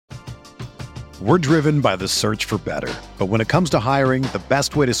We're driven by the search for better. But when it comes to hiring, the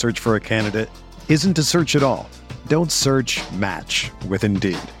best way to search for a candidate isn't to search at all. Don't search, match with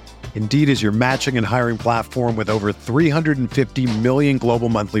Indeed. Indeed is your matching and hiring platform with over 350 million global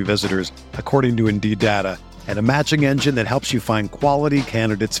monthly visitors, according to Indeed data, and a matching engine that helps you find quality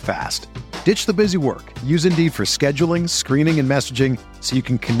candidates fast. Ditch the busy work. Use Indeed for scheduling, screening, and messaging so you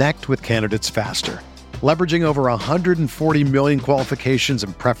can connect with candidates faster. Leveraging over 140 million qualifications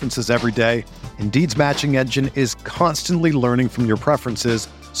and preferences every day, Indeed's matching engine is constantly learning from your preferences,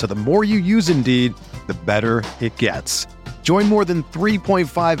 so the more you use Indeed, the better it gets. Join more than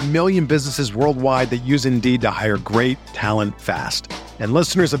 3.5 million businesses worldwide that use Indeed to hire great talent fast. And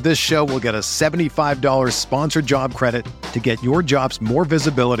listeners of this show will get a $75 sponsored job credit to get your jobs more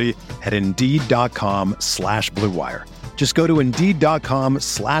visibility at Indeed.com/Blue Wire. Just go to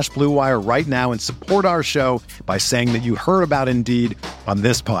Indeed.com/Blue Wire right now and support our show by saying that you heard about Indeed on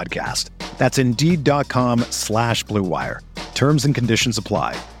this podcast. That's Indeed.com/Blue Wire. Terms and conditions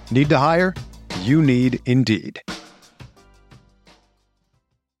apply. Need to hire? You need Indeed.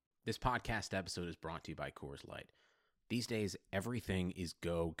 This podcast episode is brought to you by Coors Light. These days, everything is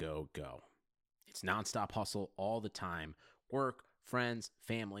go, go, go. It's nonstop hustle all the time. Work, friends,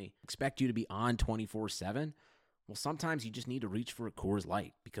 family, expect you to be on 24/7. Well, sometimes you just need to reach for a Coors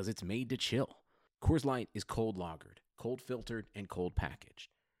Light because it's made to chill. Coors Light is cold lagered, cold filtered, and cold packaged.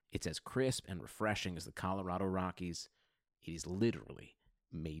 It's as crisp and refreshing as the Colorado Rockies. It is literally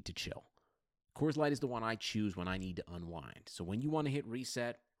made to chill. Coors Light is the one I choose when I need to unwind. So when you want to hit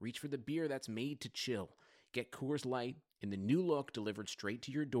reset, reach for the beer that's made to chill. Get Coors Light in the new look delivered straight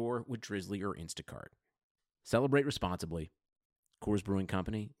to your door with Drizzly or Instacart. Celebrate responsibly. Coors Brewing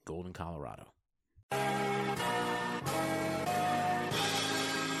Company, Golden, Colorado.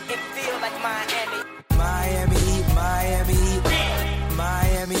 It feel like Miami. Miami, Miami,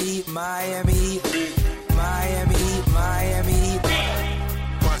 Miami, Miami, Miami, Miami, Miami,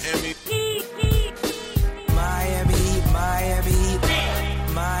 Miami, Miami,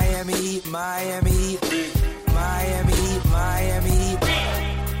 Miami, Miami, Miami, Miami.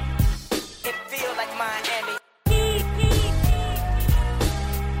 It feel like Miami.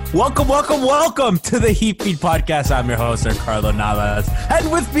 Welcome to the Heat Feed Podcast. I'm your host, Carlo Navas. And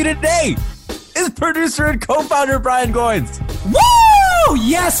with me today is producer and co-founder Brian Goins. Woo!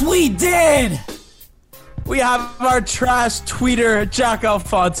 Yes, we did! We have our trash tweeter, Jack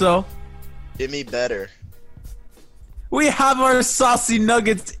Alfonso. Get me better. We have our saucy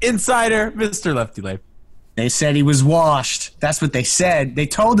Nuggets insider, Mr. Lefty Life. They said he was washed. That's what they said. They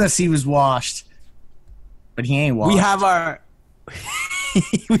told us he was washed. But he ain't washed.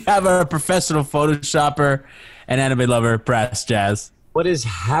 We have our professional Photoshopper and anime lover, Brass Jazz. What is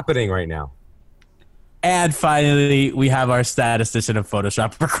happening right now? And finally, we have our statistician of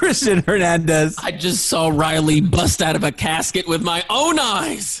Photoshopper, Christian Hernandez. I just saw Riley bust out of a casket with my own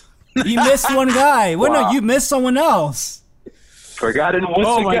eyes. You missed one guy. Well, wow. No, you missed someone else. Forgot it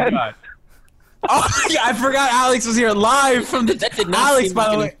once again. My God. Oh, yeah, I forgot Alex was here live from the... That did not Alex,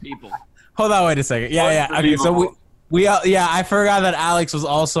 by the way. People. Hold on, wait a second. Yeah. Okay, so I forgot that Alex was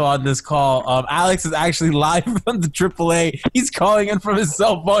also on this call. Alex is actually live from the AAA. He's calling in from his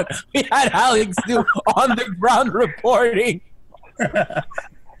cell phone. We had Alex do on-the-ground reporting. It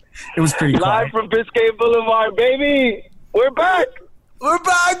was pretty live from Biscayne Boulevard, baby. We're back. We're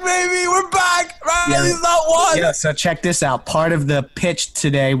back, baby. We're back. Riley's not one. Yeah, so check this out. Part of the pitch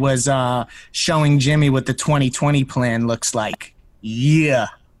today was showing Jimmy what the 2020 plan looks like. Yeah.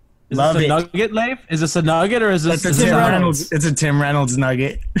 Love this it. Nugget, Leif? Is this a nugget or is this a Tim Reynolds? It's a Tim Reynolds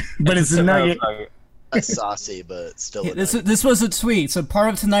nugget, but it's a nugget. That's saucy, but still. Yeah, this was a tweet. So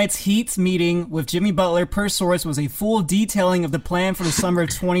part of tonight's Heat meeting with Jimmy Butler, per source, was a full detailing of the plan for the summer of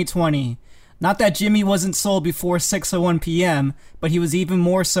 2020. Not that Jimmy wasn't sold before 6:01 p.m., but he was even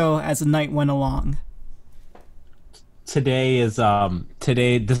more so as the night went along. Today is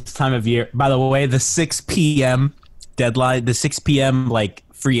this time of year. By the way, the 6 p.m. deadline, the 6 p.m.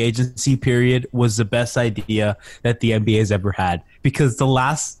 free agency period was the best idea that the NBA has ever had, because the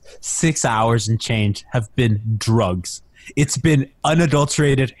last 6 hours and change have been drugs. It's been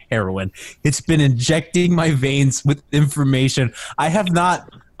unadulterated heroin. It's been injecting my veins with information. I have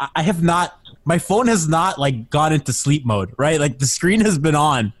not, my phone has not gone into sleep mode, right? The screen has been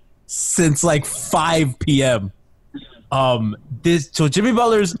on since 5 p.m. So Jimmy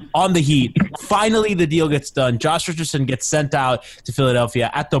Butler's on the Heat. Finally, the deal gets done. Josh Richardson gets sent out to Philadelphia.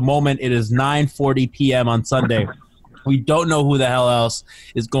 At the moment, it is 9:40 p.m. on Sunday. We don't know who the hell else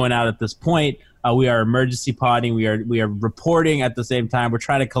is going out at this point. We are emergency podding. We are reporting at the same time. We're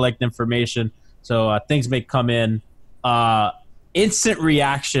trying to collect information, so things may come in. Instant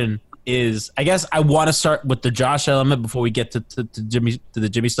reaction is, I guess I want to start with the Josh element before we get to the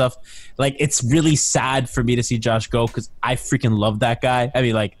Jimmy stuff. Like, it's really sad for me to see Josh go because I freaking love that guy. I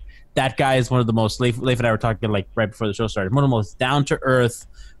mean, like, that guy is one of the most, Leif and I were talking like right before the show started, one of the most down-to-earth,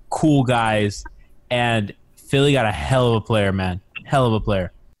 cool guys. And Philly got a hell of a player, man. Hell of a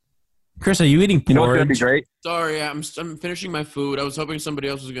player. Chris, are you eating porridge? You know what's gonna be great? Sorry, I'm finishing my food. I was hoping somebody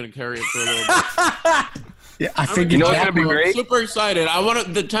else was going to carry it for a little bit. Yeah, I figured. You know what's gonna be great? Super excited.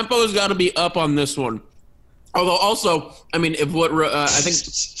 The tempo has got to be up on this one. Although also, I mean, if what I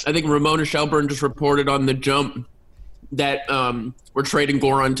think Ramona Shelburne just reported on the jump that we're trading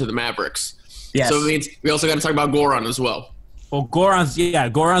Goran to the Mavericks. Yes. So it means we also got to talk about Goran as well. Well,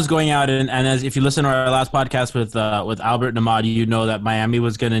 Goran's going out, and as if you listen to our last podcast with Albert Namadi, you know that Miami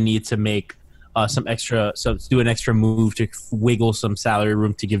was going to need to make do an extra move to wiggle some salary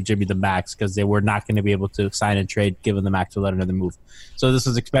room to give Jimmy the max because they were not going to be able to sign and trade given the max without another move. So this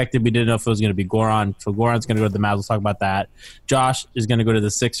was expected. We didn't know if it was going to be Goran. So Goran's going to go to the Mavs. We'll talk about that. Josh is going to go to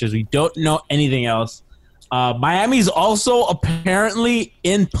the Sixers. We don't know anything else. Miami's also apparently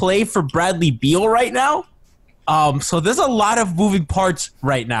in play for Bradley Beal right now. So there's a lot of moving parts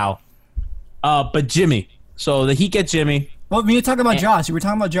right now. But Jimmy. So the Heat get Jimmy. Well, we need to talk about Josh. You were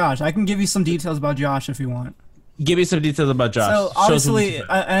talking about Josh. I can give you some details about Josh if you want. Give me some details about Josh. So obviously,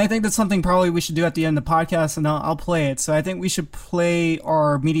 I think that's something probably we should do at the end of the podcast, and I'll play it. So I think we should play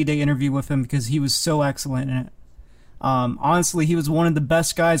our Media Day interview with him because he was so excellent in it. Honestly, he was one of the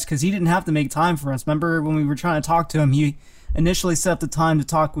best guys because he didn't have to make time for us. Remember when we were trying to talk to him, he initially set up the time to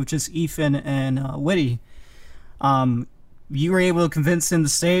talk with just Ethan and Whitty. You were able to convince him to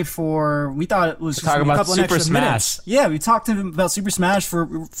stay for, we thought it was just a couple of extra minutes. Yeah, we talked to him about Super Smash for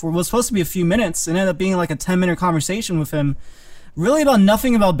what was supposed to be a few minutes and ended up being like a 10-minute conversation with him. Really about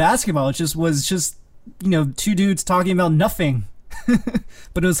nothing about basketball. It just was two dudes talking about nothing.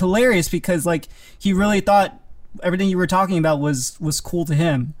 But it was hilarious because like he really thought everything you were talking about was cool to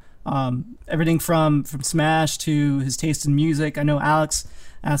him. Everything from Smash to his taste in music. I know Alex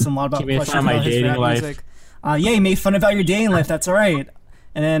asked him a lot about questions about his rap music. Yeah, he made fun about your dating life. That's all right.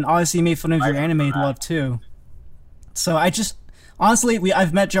 And then obviously he made fun of your anime love too. So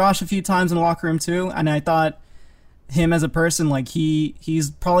I've met Josh a few times in the locker room too, and I thought him as a person, like he's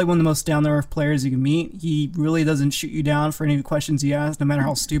probably one of the most down to earth players you can meet. He really doesn't shoot you down for any of the questions he asks, no matter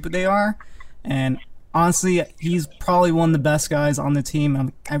how stupid they are. And honestly, he's probably one of the best guys on the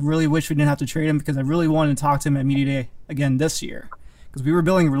team. I really wish we didn't have to trade him because I really wanted to talk to him at Media Day again this year because we were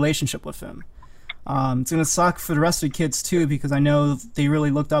building a relationship with him. It's going to suck for the rest of the kids too because I know they really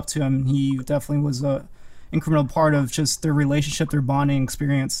looked up to him. He definitely was a incremental part of just their relationship, their bonding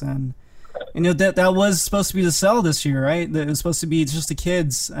experience. And that was supposed to be the sell this year, right? That it was supposed to be just the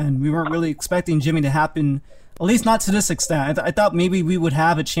kids, and we weren't really expecting Jimmy to happen, at least not to this extent. I thought maybe we would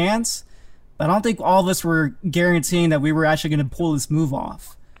have a chance, but I don't think all of us were guaranteeing that we were actually going to pull this move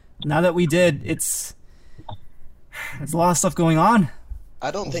off. Now that we did, there's a lot of stuff going on. I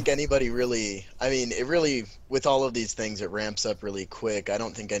don't think anybody really, with all of these things, it ramps up really quick. I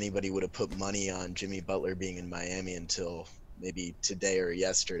don't think anybody would have put money on Jimmy Butler being in Miami until maybe today or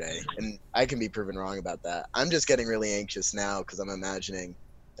yesterday. And I can be proven wrong about that. I'm just getting really anxious now because I'm imagining,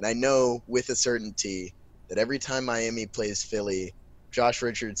 and I know with a certainty that every time Miami plays Philly, Josh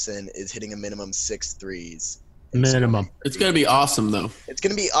Richardson is hitting a minimum 6 threes. Minimum. It's going to be awesome, though. It's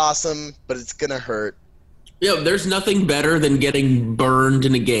going to be awesome, but it's going to hurt. Yeah, there's nothing better than getting burned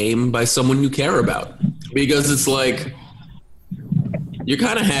in a game by someone you care about because it's like you're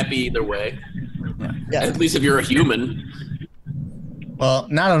kind of happy either way. Yeah. At least if you're a human. Well,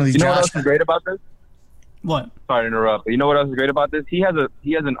 not only You know what else is great about this? What? Sorry to interrupt, but you know what else is great about this? He has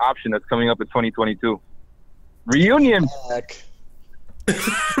an option that's coming up in 2022. Reunion. Heck.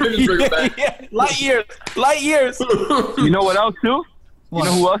 Light years. You know what else too? What?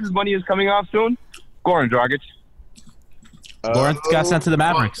 You know who else's money is coming off soon? Goran Dragic. Lawrence got sent to the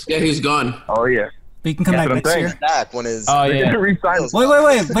Mavericks. Yeah, he's gone. Oh yeah. But he can come That's back what I'm next saying. year. Back when his Re-sign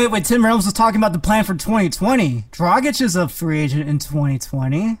him. Wait. Tim Reynolds was talking about the plan for 2020. Dragic is a free agent in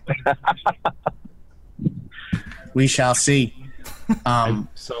 2020. We shall see.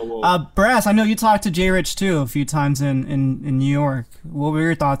 Brass, I know you talked to Jay Rich too a few times in New York. What were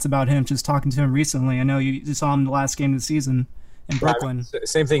your thoughts about him? Just talking to him recently. I know you saw him the last game of the season in Brooklyn.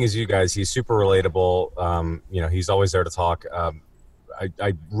 Same thing as you guys. He's super relatable. He's always there to talk.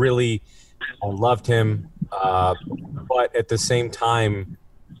 I really loved him, but at the same time,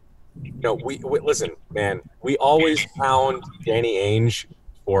 we listen, man. We always found Danny Ainge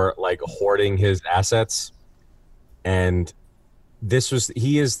for like hoarding his assets, and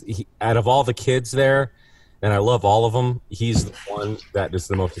he out of all the kids there, and I love all of them. He's the one that is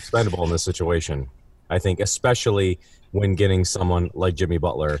the most expendable in this situation, I think, especially when getting someone like Jimmy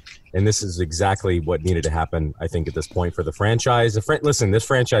Butler. And this is exactly what needed to happen, I think, at this point for the franchise. Listen, this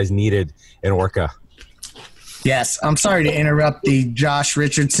franchise needed an Orca. Yes, I'm sorry to interrupt the Josh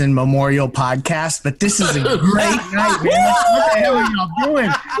Richardson Memorial Podcast, but this is a great night, man. What the hell are y'all doing?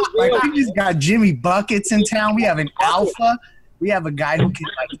 Like, we just got Jimmy Buckets in town. We have an alpha. We have a guy who can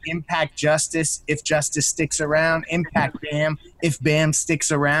impact Justice if Justice sticks around, impact Bam if Bam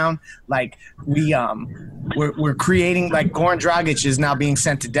sticks around. Like we're creating, like, Goran Dragic is now being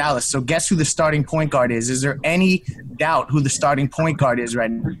sent to Dallas. So guess who the starting point guard is? Is there any doubt who the starting point guard is right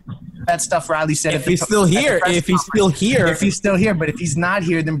now? That stuff Riley said. If he's still here, but if he's not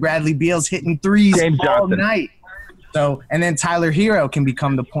here, then Bradley Beal's hitting threes all night. So, and then Tyler Hero can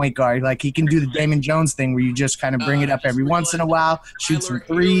become the point guard. Like, he can do the Damon Jones thing where you just kind of bring it up every once in a while, shoot some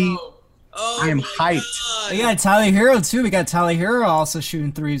threes. I am hyped. We got Tyler Hero too. We got Tyler Hero also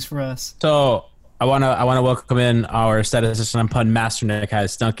shooting threes for us. So I wanna welcome in our statistician and pun master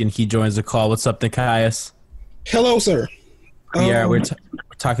Nikias Duncan. He joins the call. What's up, Nikias? Hello, sir. Yeah, we're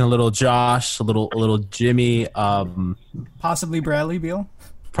talking a little Josh, a little Jimmy, possibly Bradley Beal.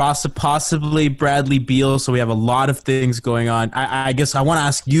 Possibly Bradley Beal. So we have a lot of things going on. I guess I want to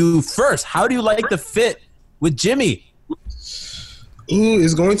ask you first. How do you like the fit with Jimmy?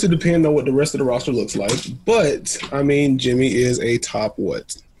 It's going to depend on what the rest of the roster looks like. But, I mean, Jimmy is a top,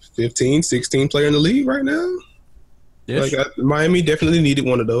 15, 16 player in the league right now? Yes. Miami definitely needed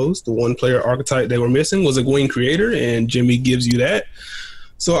one of those. The one player archetype they were missing was a wing creator, and Jimmy gives you that.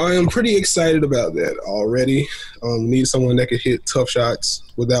 So I am pretty excited about that already. Need someone that could hit tough shots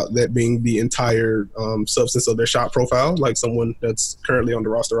without that being the entire substance of their shot profile, like someone that's currently on the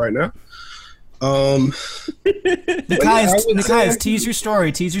roster right now. Nikias, tease your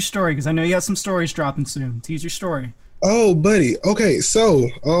story, because I know you got some stories dropping soon. Tease your story. Oh, buddy. Okay, so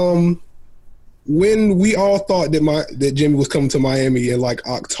when we all thought that Jimmy was coming to Miami in like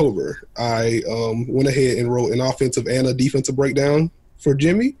October, I went ahead and wrote an offensive and a defensive breakdown for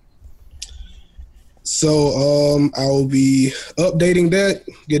Jimmy. So I will be updating that,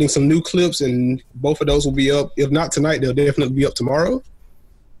 getting some new clips, and both of those will be up. If not tonight, they'll definitely be up tomorrow.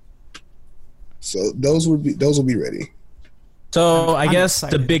 So those will be ready. So I guess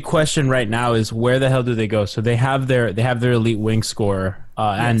the big question right now is where the hell do they go? So they have their elite wing scorer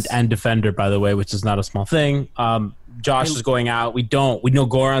and defender, by the way, which is not a small thing. Josh is going out. We know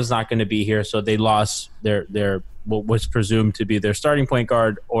Goran's not going to be here, so they lost their what was presumed to be their starting point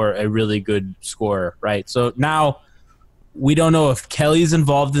guard or a really good scorer, right? So now we don't know if Kelly's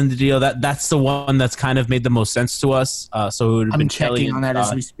involved in the deal. That's the one that's kind of made the most sense to us. So it would have been Kelly. I'm checking on that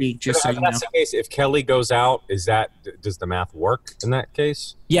as we speak. Just so you know. That's the case. If Kelly goes out, does the math work in that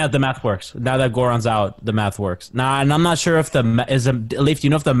case? Yeah, the math works. Now that Goran's out, the math works. Now, and I'm not sure if Leif, do you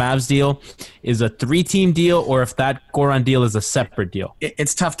know if the Mavs deal is a 3-team deal or if that Goran deal is a separate deal?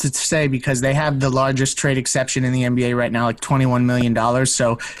 It's tough to say because they have the largest trade exception in the NBA right now, like $21 million.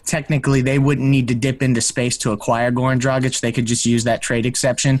 So technically, they wouldn't need to dip into space to acquire Goran Dragic. They could just use that trade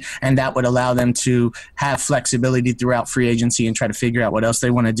exception, and that would allow them to have flexibility throughout free agency and try to figure out what else they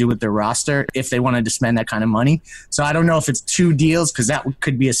want to do with their roster if they wanted to spend that kind of money. So I don't know if it's 2 deals because that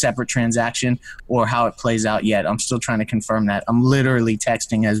could be a separate transaction or how it plays out yet. I'm still trying to confirm that. I'm literally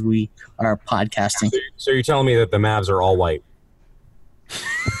texting as we are podcasting. So you're telling me that the Mavs are all white?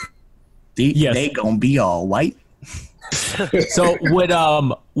 Yes. They gonna be all white. So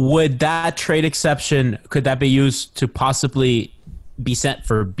would that trade exception, could that be used to possibly be sent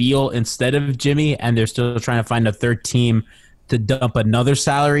for Beal instead of Jimmy, and they're still trying to find a third team to dump another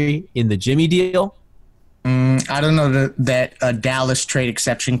salary in the Jimmy deal? I don't know that a Dallas trade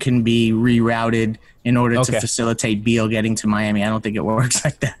exception can be rerouted in order to facilitate Beal getting to Miami. I don't think it works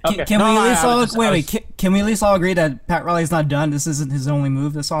like that. Can we at least all agree that Pat Riley's not done? This isn't his only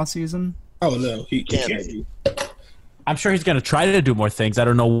move this offseason? Oh no, he can't be. I'm sure he's going to try to do more things. I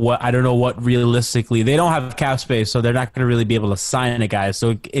don't know what realistically. They don't have cap space, so they're not going to really be able to sign a guy.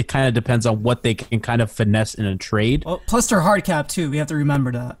 So it kind of depends on what they can kind of finesse in a trade. Well, plus they're hard capped too. We have to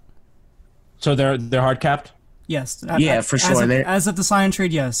remember that. So they're hard capped? Yes. For sure. As of the sign and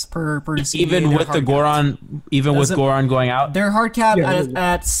trade, yes. Per even with the Goran, Goran going out, they're hard capped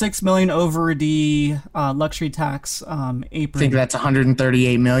at $6 million over the luxury tax apron. I think that's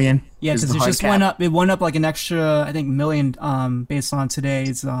 $138 million. Yeah, because it just went up. It went up like an extra, I think, million based on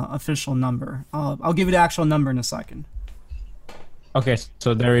today's official number. I'll give you the actual number in a second. Okay,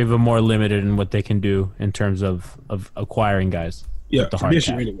 so they're even more limited in what they can do in terms of acquiring guys. Yeah, the hard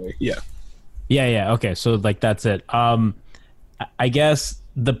cap. Anyway. Yeah. Yeah. Okay, so like that's it. I guess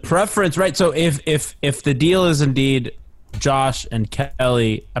the preference, right? So if the deal is indeed Josh and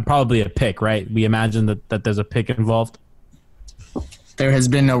Kelly, probably a pick, right? We imagine that there's a pick involved. There has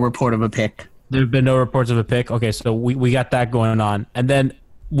been no report of a pick. There have been no reports of a pick. Okay, so we got that going on. And then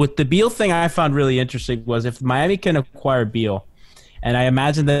with the Beal thing, I found really interesting was if Miami can acquire Beal, and I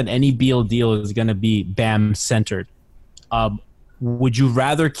imagine that any Beal deal is going to be Bam centered. Would you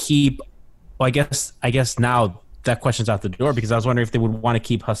rather keep? Well, I guess now that question's out the door because I was wondering if they would want to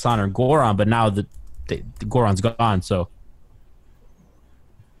keep Hassan or Goran, but now the Goran's gone. So.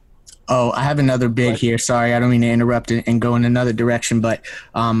 Oh, I have another big here. Sorry, I don't mean to interrupt and go in another direction, but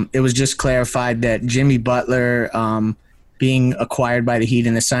it was just clarified that Jimmy Butler being acquired by the Heat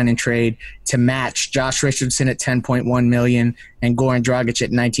in the sign and trade to match Josh Richardson at $10.1 million and Goran Dragic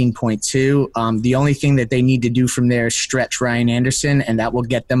at $19.2. The only thing that they need to do from there is stretch Ryan Anderson, and that will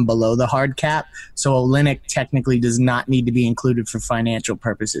get them below the hard cap. So Olynyk technically does not need to be included for financial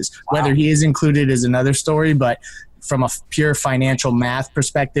purposes. Wow. Whether he is included is another story, but from a pure financial math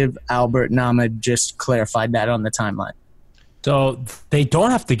perspective, Albert Nama just clarified that on the timeline. So they don't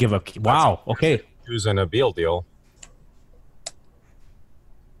have to give up. Wow. Okay. Using a Beal deal.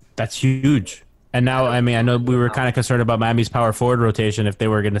 That's huge. And now, I mean, I know we were kind of concerned about Miami's power forward rotation if they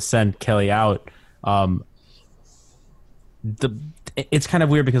were going to send Kelly out. It's kind of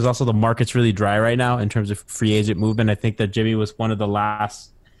weird because also the market's really dry right now in terms of free agent movement. I think that Jimmy was one of the last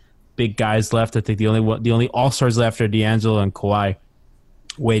big guys left. I think the only all-stars left are D'Angelo and Kawhi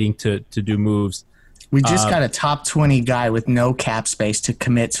waiting to do moves. We just got a top 20 guy with no cap space to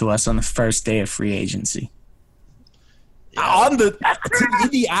commit to us on the first day of free agency. On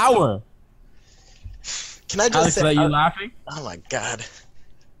the hour. Can I just Alex, say? are you laughing? Oh my god!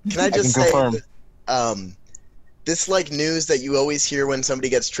 Can I just say? This like news that you always hear when somebody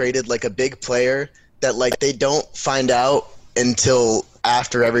gets traded, like a big player that like they don't find out until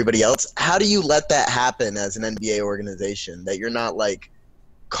after everybody else. How do you let that happen as an NBA organization that you're not like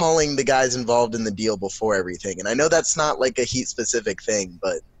calling the guys involved in the deal before everything? And I know that's not like a Heat specific thing,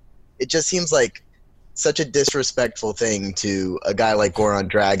 but it just seems like such a disrespectful thing to a guy like Goran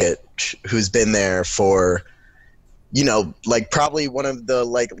Dragic, who's been there for, you know, like probably one of the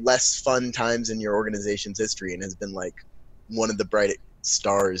like less fun times in your organization's history and has been like one of the bright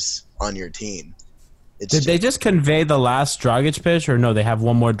stars on your team. Did they just convey the last Dragic pitch, or no? They have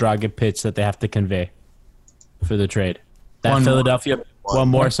one more Dragic pitch that they have to convey for the trade. That One Philadelphia, one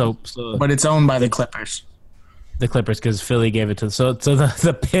more. So, but it's owned by the Clippers. The Clippers, because Philly gave it to. So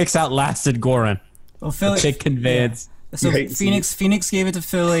the picks outlasted Goran. Well, Philly pick conveyance. Yeah. So Phoenix gave it to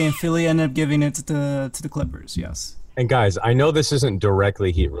Philly, and Philly ended up giving it to the Clippers. Yes. And guys, I know this isn't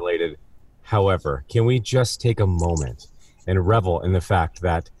directly Heat related. However, can we just take a moment and revel in the fact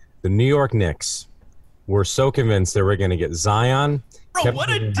that the New York Knicks were so convinced they were going to get Zion. Bro, what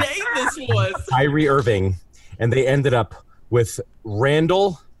a day this was. Kyrie Irving, and they ended up with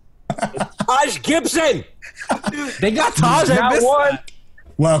Randall and Taj Gibson. They got Taj. Not one.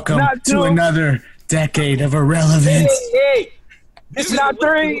 Welcome to another decade of irrelevance. It's not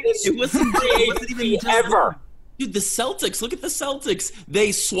three. It wasn't even ever. Dude, the Celtics, look at the Celtics.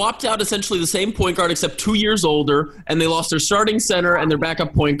 They swapped out essentially the same point guard except 2 years older, and they lost their starting center and their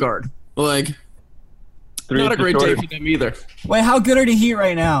backup point guard. Like, not a great day for them either. Wait, how good are the Heat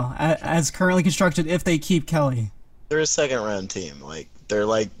right now, as currently constructed, if they keep Kelly? They're a second-round team. Like they're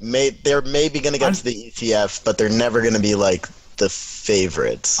maybe going to get to the ECF, but they're never going to be like the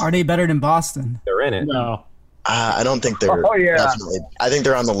favorites. Are they better than Boston? They're in it. No. I don't think they're. Oh, yeah. Definitely. I think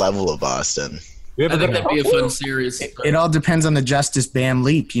they're on the level of Boston. I think that'd be a fun series. It all depends on the Justice Bam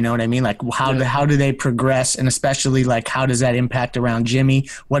leap. You know what I mean? Like how do they progress, and especially like how does that impact around Jimmy?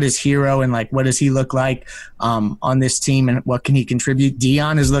 What is Hero and like what does he look like on this team, and what can he contribute?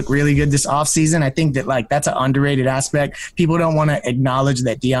 Dion has looked really good this offseason. I think that like that's an underrated aspect. People don't want to acknowledge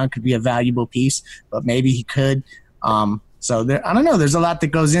that Dion could be a valuable piece, but maybe he could. So there, I don't know. There's a lot that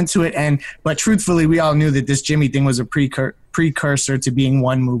goes into it, but truthfully, we all knew that this Jimmy thing was a precursor to being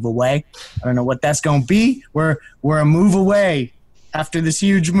one move away. I don't know what that's going to be. We're a move away after this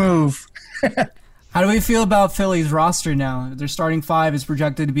huge move. How do we feel about Philly's roster now? Their starting five is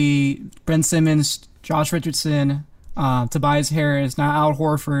projected to be Ben Simmons, Josh Richardson, Tobias Harris, now Al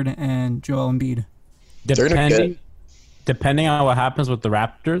Horford, and Joel Embiid. Depending on what happens with the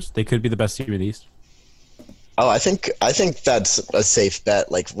Raptors, they could be the best team in the East. Oh, I think that's a safe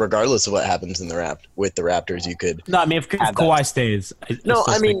bet. Like, regardless of what happens with the Raptors, you could. No, I mean if Kawhi stays.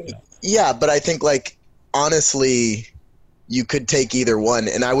 Yeah, but I think like honestly, you could take either one,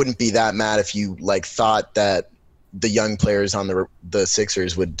 and I wouldn't be that mad if you like thought that the young players on the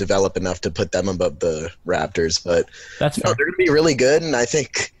Sixers would develop enough to put them above the Raptors. But That's fair. they're going to be really good, and I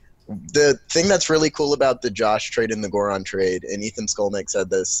think the thing that's really cool about the Josh trade and the Goran trade, and Ethan Skolnick said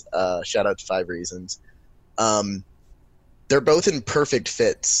this, shout out to 5 Reasons, they're both in perfect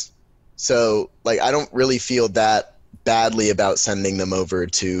fits. So, like, I don't really feel that badly about sending them over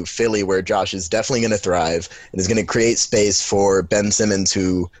to Philly, where Josh is definitely going to thrive and is going to create space for Ben Simmons,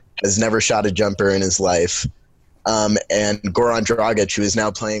 who has never shot a jumper in his life, and Goran Dragic, who is now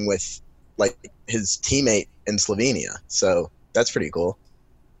playing with, like, his teammate in Slovenia. So that's pretty cool.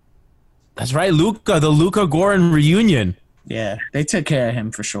 That's right, the Luka Goran reunion. Yeah, they took care of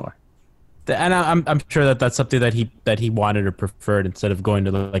him for sure. And I'm sure that's something that he wanted or preferred instead of going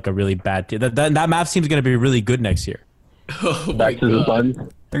to like a really bad team. That math team is going to be really good next year. Oh my God.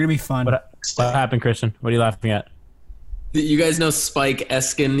 They're gonna be fun. What happened, Christian? What are you laughing at? You guys know Spike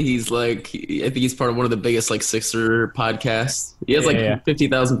Eskin? He's like, I think he's part of one of the biggest like Sixer podcasts. He has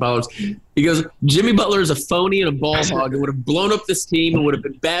 50,000 followers. He goes, Jimmy Butler is a phony and a ball hog and would have blown up this team and would have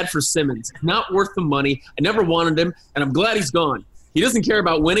been bad for Simmons. Not worth the money. I never wanted him, and I'm glad he's gone. He doesn't care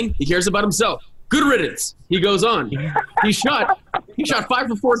about winning. He cares about himself. Good riddance. He goes on. He shot 5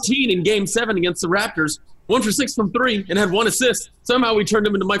 for 14 in Game 7 against the Raptors, 1 for 6 from 3, and had 1 assist. Somehow we turned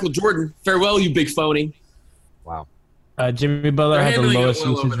him into Michael Jordan. Farewell, you big phony. Wow. Jimmy Butler had the lowest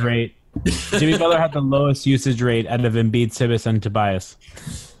usage rate. Jimmy Butler had the lowest usage rate out of Embiid, Simmons, and Tobias.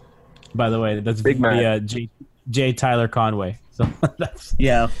 By the way, that's Big man. J. Tyler Conway. So that's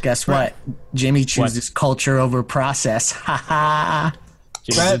Guess what? Jimmy chooses culture over process. Ha ha.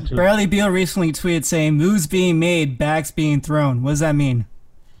 Bradley Beal recently tweeted saying, "Moves being made, bags being thrown." What does that mean?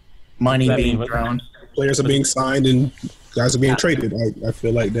 Money being thrown. Players are being signed and guys are being traded. I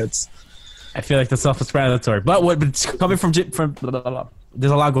feel like that's self-explanatory. But it's coming from blah, blah, blah.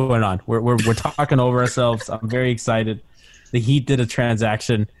 There's a lot going on. We're talking over ourselves. I'm very excited. The Heat did a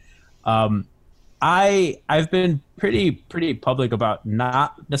transaction. I've been pretty public about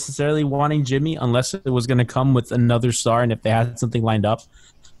not necessarily wanting Jimmy unless it was going to come with another star and if they had something lined up.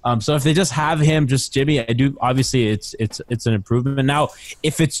 So if they just have him, just Jimmy, I do. Obviously, it's an improvement. Now,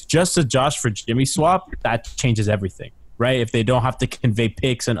 if it's just a Josh for Jimmy swap, that changes everything, right? If they don't have to convey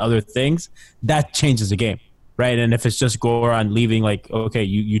picks and other things, that changes the game, right? And if it's just Goran leaving, like, okay,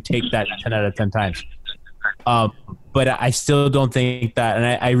 you take that 10 out of 10 times. But I still don't think that,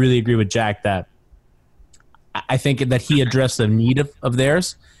 and I really agree with Jack that I think that he addressed the need of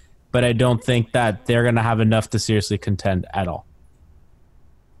theirs, but I don't think that they're going to have enough to seriously contend at all.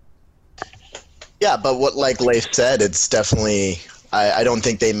 Yeah, but what, like Leif said, it's definitely – I don't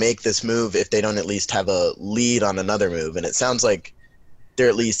think they make this move if they don't at least have a lead on another move. And it sounds like they're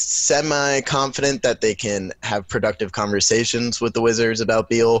at least semi-confident that they can have productive conversations with the Wizards about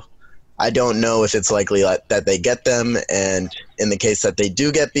Beal. I don't know if it's likely that they get them, and in the case that they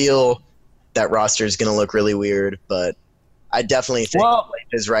do get Beal, that roster is going to look really weird. But I definitely think Leif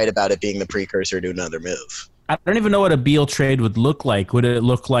is right about it being the precursor to another move. I don't even know what a Beal trade would look like. Would it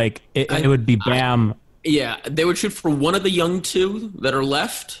look like it would be Bam? They would shoot for one of the young two that are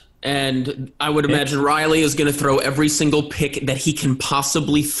left, and I would imagine Riley is going to throw every single pick that he can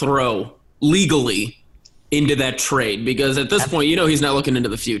possibly throw legally into that trade, because at this point, he's not looking into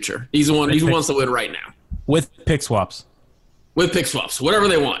the future. He's the one who wants to win right now. With pick swaps. Whatever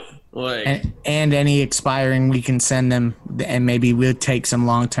they want. And any expiring we can send them, and maybe we'll take some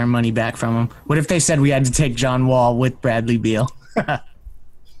long-term money back from them. What if they said we had to take John Wall with Bradley Beal?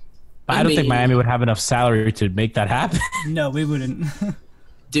 I don't think Miami would have enough salary to make that happen. No, we wouldn't.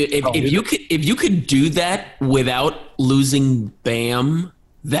 Dude, if you could do that without losing Bam,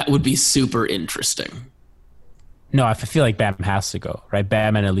 that would be super interesting. No, I feel like Bam has to go, right?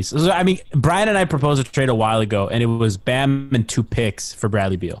 Bam and at least. I mean, Brian and I proposed a trade a while ago, and it was Bam and 2 picks for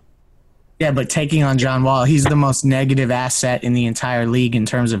Bradley Beal. Yeah, but taking on John Wall, he's the most negative asset in the entire league in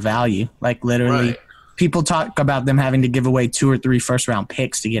terms of value. Like, literally, right. People talk about them having to give away 2 or 3 first-round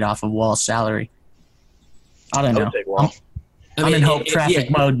picks to get off of Wall's salary. I don't know. I'm in hope traffic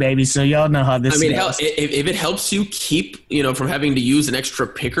mode, baby, so y'all know how this goes. If it helps you keep, from having to use an extra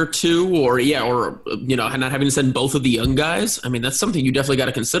pick or 2 or not having to send both of the young guys, I mean, that's something you definitely got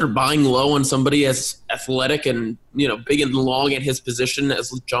to consider. Buying low on somebody as athletic and, big and long at his position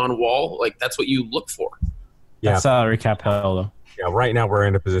as John Wall, like, that's what you look for. Yeah. That's salary cap hell, though. Yeah, right now we're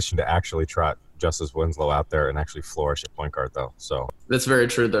in a position to actually trot Justice Winslow out there and actually flourish at point guard, though. So that's very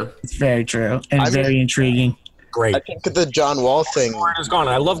true, though. It's very true and very intriguing. Great. I think the John Wall thing. Goran is gone.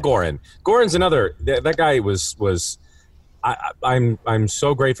 I love Goran. Goran's another. That guy was. I'm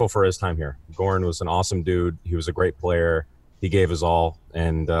so grateful for his time here. Goran was an awesome dude. He was a great player. He gave his all,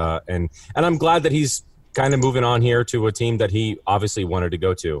 and I'm glad that he's kind of moving on here to a team that he obviously wanted to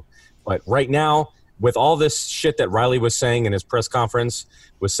go to. But right now, with all this shit that Riley was saying in his press conference,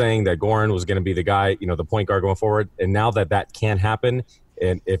 was saying that Goran was going to be the guy, the point guard going forward. And now that can't happen,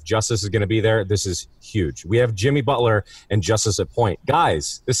 and if Justice is going to be there, this is huge. We have Jimmy Butler and Justice at point.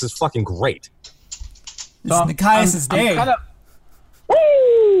 Guys, this is fucking great. It's Nikias' day.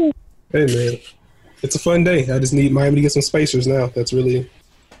 Hey, man. It's a fun day. I just need Miami to get some spacers now. That's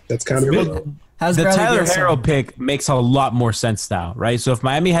kind of it. The Tyler Hero pick makes a lot more sense now, right? So if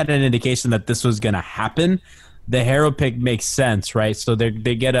Miami had an indication that this was going to happen, the Hero pick makes sense, right? So they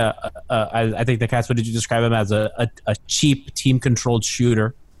get I think the Cats, what did you describe him as? A cheap team-controlled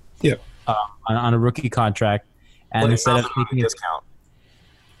shooter. Yeah. On a rookie contract. And Klay instead of Thompson taking on a discount.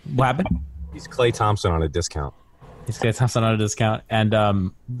 What happened? He's Klay Thompson on a discount.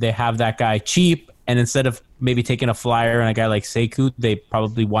 And they have that guy cheap, and instead of maybe taking a flyer on a guy like Sekou, they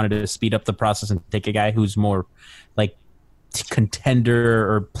probably wanted to speed up the process and take a guy who's more like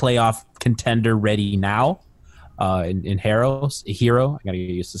contender or playoff contender ready now. In Hero, I gotta get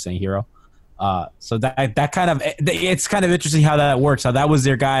used to saying Hero. So that kind of, it's kind of interesting how that works. How that was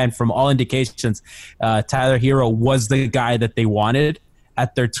their guy, and from all indications, Tyler Hero was the guy that they wanted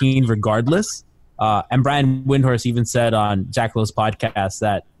at 13, regardless. And Brian Windhorst even said on Jack Lowe's podcast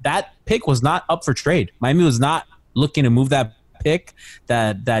that pick was not up for trade. Miami was not looking to move that pick.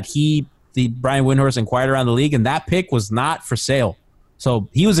 Brian Windhorst inquired around the league, and that pick was not for sale. So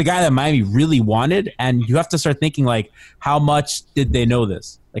he was a guy that Miami really wanted, and you have to start thinking like, how much did they know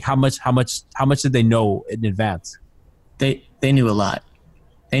this? Like how much did they know in advance? They knew a lot.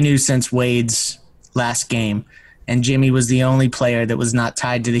 They knew since Wade's last game, and Jimmy was the only player that was not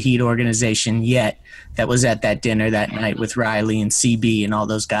tied to the Heat organization yet that was at that dinner that night with Riley and CB and all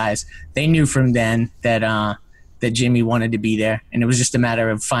those guys. They knew from then that Jimmy wanted to be there, and it was just a matter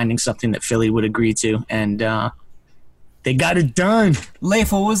of finding something that Philly would agree to, and they got it done.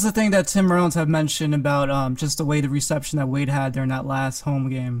 Leif, what was the thing that Tim Rollins had mentioned about just the way the reception that Wade had during that last home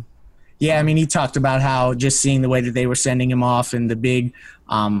game? Yeah, I mean, he talked about how just seeing the way that they were sending him off and the big,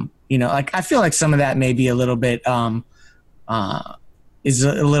 I feel like some of that may be a little bit is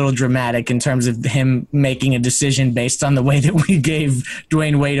a little dramatic in terms of him making a decision based on the way that we gave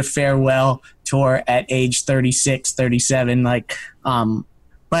Dwayne Wade a farewell tour at age 36, 37.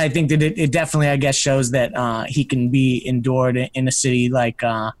 But I think that it definitely, I guess, shows that he can be endured in a city like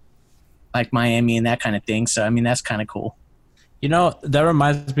Miami and that kind of thing. So, I mean, that's kind of cool. That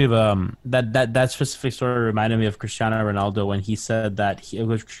reminds me of that specific story reminded me of Cristiano Ronaldo when he said that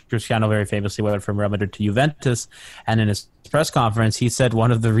Cristiano very famously went from Real Madrid to Juventus, and in his press conference he said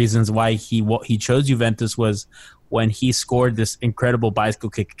one of the reasons why he chose Juventus was when he scored this incredible bicycle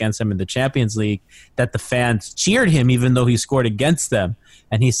kick against them in the Champions League, that the fans cheered him even though he scored against them.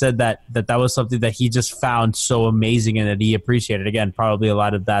 And he said that was something that he just found so amazing and that he appreciated. Again, probably a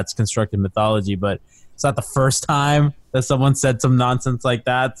lot of that's constructed mythology, but it's not the first time that someone said some nonsense like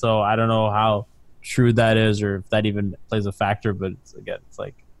that. So I don't know how true that is or if that even plays a factor. But it's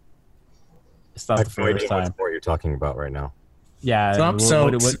not the first time. What sport you're talking about right now? Yeah. So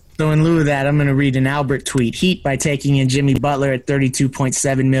in lieu of that, I'm going to read an Albert tweet. Heat by taking in Jimmy Butler at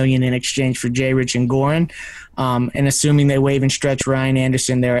 $32.7 million in exchange for J. Rich and Goran, and assuming they waive and stretch Ryan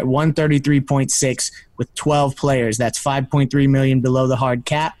Anderson, they're at 133.6 with 12 players. That's $5.3 million below the hard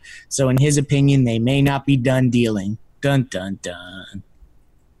cap. So in his opinion, they may not be done dealing. Dun dun dun.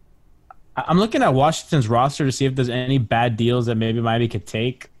 I'm looking at Washington's roster to see if there's any bad deals that maybe Miami could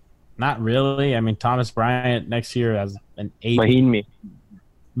take. Not really. I mean, Thomas Bryant next year has an 8.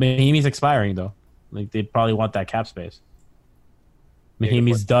 Mahimi's expiring though. Like they probably want that cap space.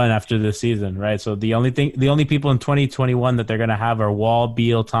 Mahimi's done after this season, right? So the only people in 2021 that they're gonna have are Wall,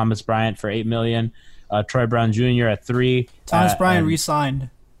 Beal, Thomas Bryant for $8 million, Troy Brown Jr. at 3. Thomas Bryant re-signed.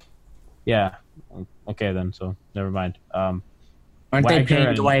 Yeah. Okay then. So never mind. Aren't they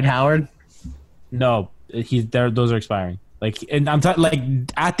paying Dwight Howard? No, those are expiring. And I'm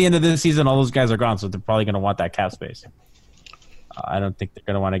at the end of this season, all those guys are gone, so they're probably going to want that cap space. I don't think they're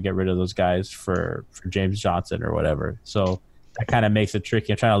going to want to get rid of those guys for James Johnson or whatever. So that kind of makes it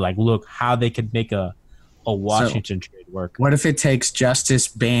tricky. I'm trying to look how they could make a Washington trade work. What if it takes Justice,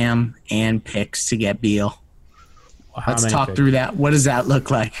 Bam, and picks to get Beal? Let's talk through that. What does that look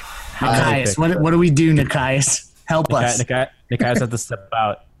like? Nikias, what do we do, Nikias? Help us. Nikias has to step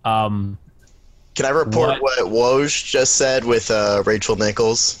out. Can I report what Woj just said with Rachel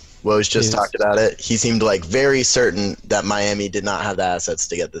Nichols? Woj just talked about it. He seemed very certain that Miami did not have the assets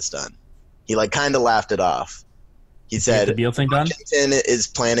to get this done. He kind of laughed it off. He said the Beal thing done? Washington is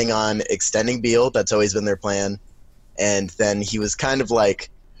planning on extending Beal. That's always been their plan. And then he was kind of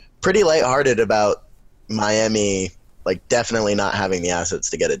pretty lighthearted about Miami, like, definitely not having the assets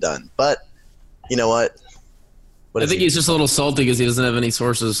to get it done. But you know what? I think he's just a little salty because he doesn't have any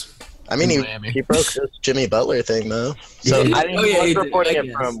sources. I mean, he broke this Jimmy Butler thing, though. So I think he was reporting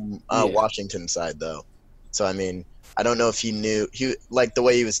it from Washington side, though. So, I mean, I don't know if he knew. Like, the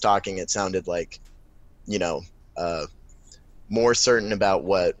way he was talking, it sounded like, more certain about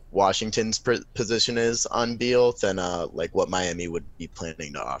what Washington's position is on Beal than like what Miami would be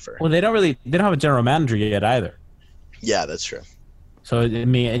planning to offer. Well, they don't have a general manager yet either. Yeah, that's true. So, I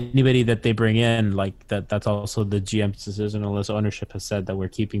mean, anybody that they bring in, like, that's also the GM's decision, unless ownership has said that we're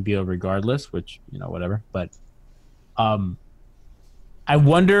keeping Beal regardless, which, whatever. But I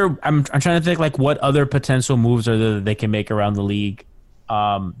wonder, I'm trying to think, like, what other potential moves are there that they can make around the league.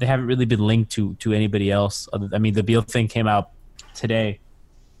 They haven't really been linked to anybody else. I mean, the Beal thing came out today,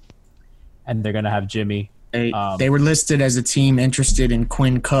 and they're going to have Jimmy. They were listed as a team interested in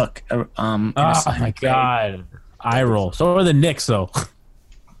Quinn Cook. Oh, my God. Eye roll. So are the Knicks, though.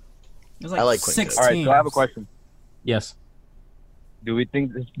 Like I like Quinn Cook. All right, so I have a question. Yes. Do we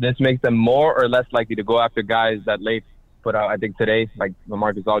think this makes them more or less likely to go after guys that Leif put out, I think, today, like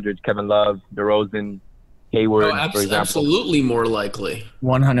LaMarcus Aldridge, Kevin Love, DeRozan, Hayward, for example? Absolutely more likely.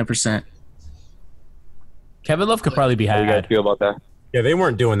 100%. Kevin Love could probably be How do you guys had. feel about that? Yeah, they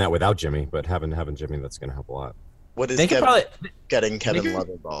weren't doing that without Jimmy, but having Jimmy, that's going to help a lot. What is They could probably. getting Kevin Love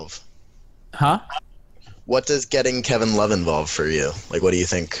involved? Huh? What does getting Kevin Love involved for you? Like, what do you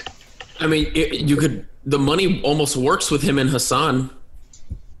think? I mean, the money almost works with him and Hassan,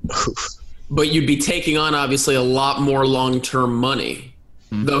 but you'd be taking on obviously a lot more long-term money.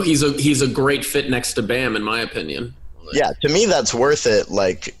 Though he's a great fit next to Bam, in my opinion. Yeah, to me that's worth it.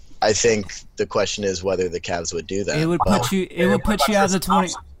 Like, I think the question is whether the Cavs would do that. It would put you. It would put you out of the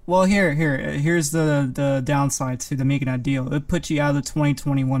 20. Well, here's the downside to the making that deal. It would put you out of the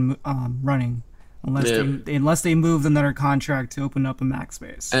 2021 running. Unless they move another contract to open up a max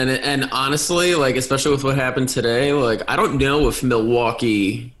space. And honestly, like, especially with what happened today, like, I don't know if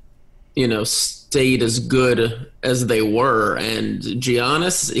Milwaukee, stayed as good as they were. And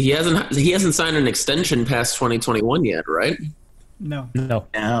Giannis, he hasn't signed an extension past 2021 yet, right? No.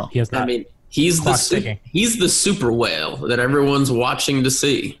 He has not. I mean, he's the super whale that everyone's watching to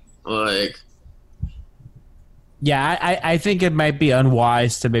see. Like. Yeah, I think it might be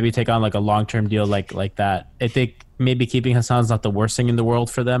unwise to maybe take on like a long-term deal like that. I think maybe keeping Hassan's not the worst thing in the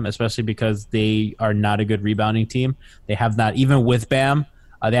world for them, especially because they are not a good rebounding team. They have not, even with Bam,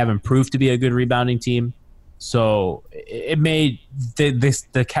 they haven't proved to be a good rebounding team. So it made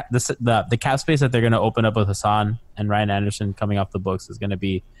the cap space that they're going to open up with Hassan and Ryan Anderson coming off the books is going to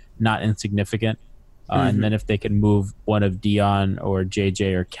be not insignificant. And then if they can move one of Dion or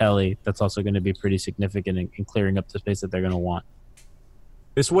JJ or Kelly, that's also going to be pretty significant in clearing up the space that they're going to want.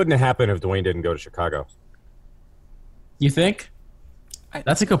 This wouldn't have happened if Dwayne didn't go to Chicago. You think?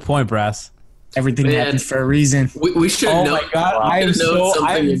 That's a good point, Brass. Everything happens for a reason. We should know. Oh my God, I am so.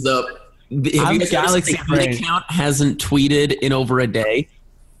 Something is up. I'm Galaxy Brain. Account hasn't tweeted in over a day.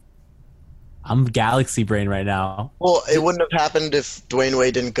 I'm Galaxy Brain right now. Well, it wouldn't have happened if Dwayne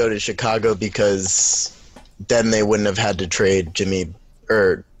Wade didn't go to Chicago because then they wouldn't have had to trade Jimmy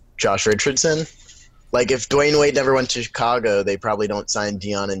or Josh Richardson. Like, if Dwayne Wade never went to Chicago, they probably don't sign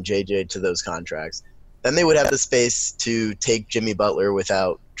Dion and JJ to those contracts. Then they would have the space to take Jimmy Butler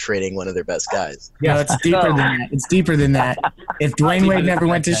without trading one of their best guys. Yeah, it's deeper than that. It's deeper than that. If Dwayne Wade never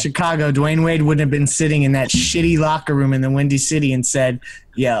went to Chicago, Dwayne Wade wouldn't have been sitting in that shitty locker room in the Windy City and said,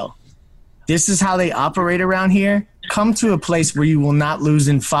 yo, this is how they operate around here. Come to a place where you will not lose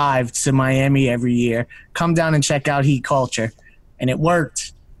in 5 to Miami every year. Come down and check out Heat culture. And it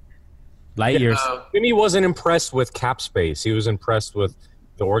worked. Light years. Jimmy wasn't impressed with cap space. He was impressed with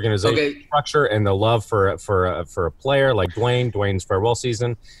the organization structure and the love for a player like Dwayne. Dwayne's farewell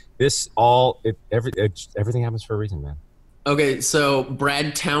season. Everything happens for a reason, man. Okay, so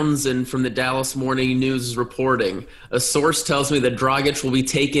Brad Townsend from the Dallas Morning News is reporting. A source tells me that Dragic will be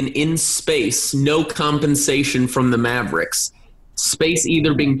taken in space, no compensation from the Mavericks. Space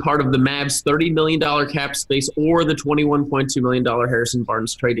either being part of the Mavs' $30 million cap space or the $21.2 million Harrison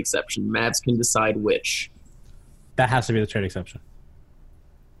Barnes trade exception. Mavs can decide which. That has to be the trade exception.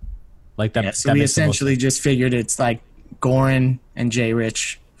 Like that. Yeah, so we essentially just figured it's like Goran and Jay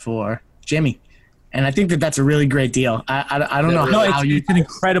Rich for Jimmy. And I think that that's a really great deal. I don't know how it's an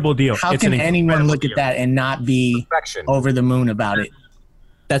incredible deal. How can anyone look at that and not be over the moon about it?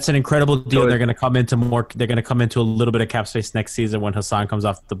 That's an incredible deal. They're going to come into more. They're going to come into a little bit of cap space next season when Hassan comes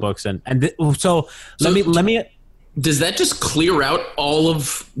off the books. So let me. Does that just clear out all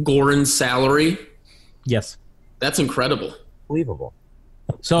of Goran's salary? Yes. That's incredible. Believable.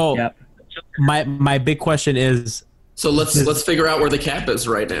 So my big question is, So let's figure out where the cap is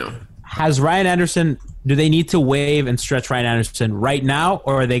right now. has Ryan Anderson, do they need to waive and stretch Ryan Anderson right now,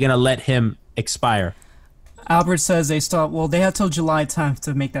 or are they going to let him expire? Albert says they have till July 10th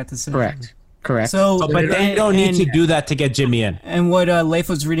to make that decision. Correct. So, But they don't need to do that to get Jimmy in. And what Leif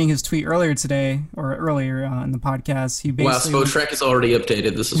was reading his tweet earlier today, or earlier in the podcast, he basically... Wow, Spotrack is already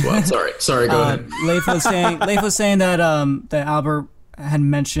updated. This is wild. Sorry, go ahead. Leif was saying that that Albert had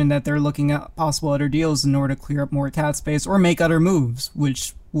mentioned that they're looking at possible other deals in order to clear up more cap space or make other moves,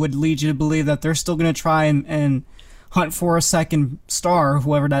 which would lead you to believe that they're still going to try and hunt for a second star,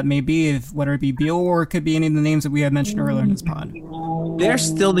 whoever that may be, whether it be Beal or it could be any of the names that we had mentioned earlier in this pod. They're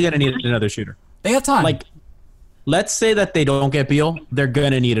still going to need another shooter. They have time. Like, let's say that they don't get Beal, they're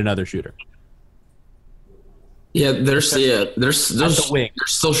going to need another shooter. Yeah, they're still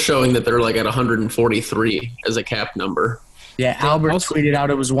showing that they're like at 143 as a cap number. Yeah, Albert tweeted out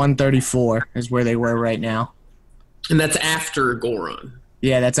it was 134 is where they were right now. And that's after Goran.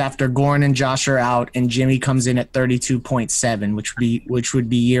 Yeah, that's after Goran and Josh are out, and Jimmy comes in at 32.7, which would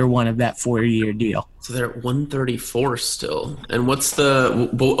be year one of that 4-year deal. So they're at 134 still. and what's the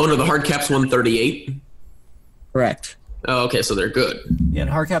hard cap's 138? Correct. Oh, okay, so they're good. Yeah,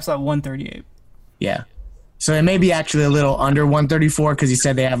 the hard cap's at 138. Yeah. So it may be actually a little under 134 because he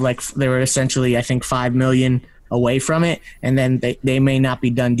said they were essentially, I think, $5 million away from it, and then they may not be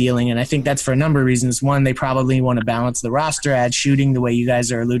done dealing. And I think that's for a number of reasons. One, they probably want to balance the roster, add shooting the way you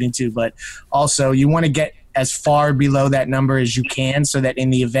guys are alluding to, but also you want to get as far below that number as you can so that in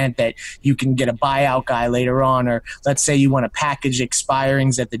the event that you can get a buyout guy later on, or let's say you want to package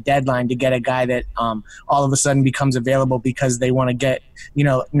expirings at the deadline to get a guy that all of a sudden becomes available because they want to get,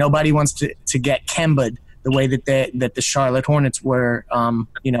 nobody wants to get Kemba'd the way that the Charlotte Hornets were,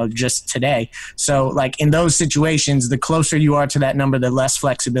 just today. So, like, in those situations, the closer you are to that number, the less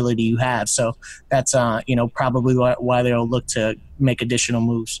flexibility you have. So that's, probably why they'll look to make additional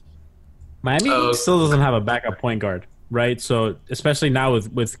moves. Miami still doesn't have a backup point guard, right? So, especially now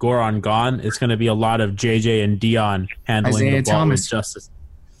with Goran gone, it's going to be a lot of JJ and Dion handling Isaiah the ball Thomas. with justice.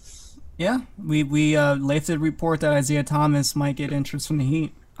 Yeah, we Leif did report that Isaiah Thomas might get interest from the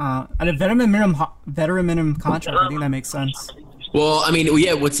Heat. At a veteran minimum contract, I think that makes sense. Well, I mean,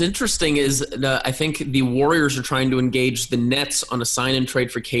 yeah, what's interesting is I think the Warriors are trying to engage the Nets on a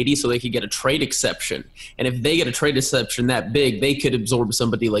sign-and-trade for KD so they could get a trade exception. And if they get a trade exception that big, they could absorb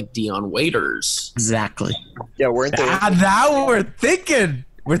somebody like Dion Waiters. Exactly. Yeah, weren't they? Now we're thinking.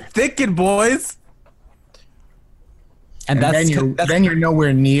 We're thinking, boys. And then you're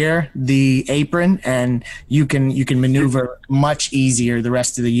nowhere near the apron, and you can maneuver much easier the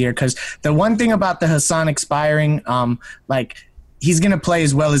rest of the year. Because the one thing about the Hassan expiring, he's going to play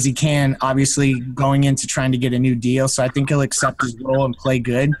as well as he can, obviously going into trying to get a new deal. So I think he'll accept his role and play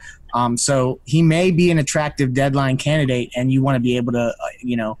good. So he may be an attractive deadline candidate, and you want to be able to,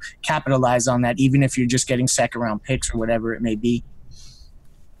 capitalize on that, even if you're just getting second-round picks or whatever it may be.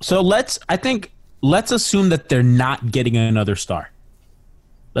 So let's assume that they're not getting another star.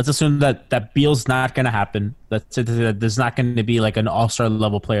 Let's assume that Beal's not going to happen. Let's say that there's not going to be like an all-star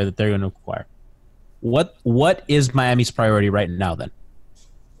level player that they're going to acquire. What is Miami's priority right now then?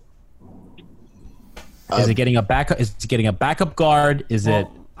 Is it getting a backup? Is it getting a backup guard?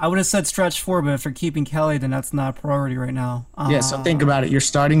 I would have said stretch 4, but if they're keeping Kelly, then that's not a priority right now. So think about it. You're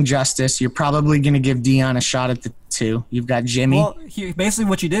starting Justice. You're probably going to give Dion a shot at the 2. You've got Jimmy. Well, basically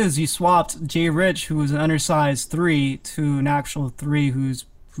what you did is you swapped Jay Rich, who was an undersized 3, to an actual 3 who's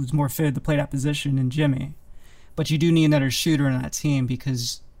more fitted to play that position than Jimmy. But you do need another shooter in that team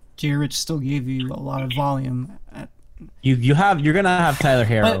because Jay Rich still gave you a lot of volume. You're gonna have Tyler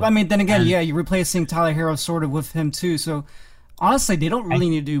Hero. But I mean, then again, you're replacing Tyler Hero sort of with him too. So honestly, they don't really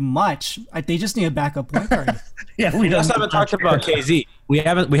need to do much. They just need a backup point guard. We just haven't talked about KZ. We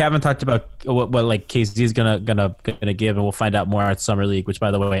haven't talked about what like KZ is gonna give, and we'll find out more at Summer League. Which,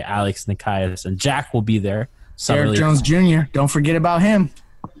 by the way, Alex, Nikias, and Jack will be there. Derrick Jones Jr. Don't forget about him.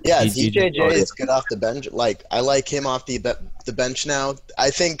 Yeah, DJJ is good off the bench. Like, I like him off the bench now. I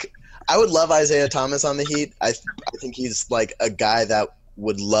think I would love Isaiah Thomas on the Heat. I think he's like a guy that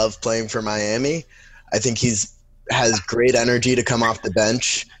would love playing for Miami. I think has great energy to come off the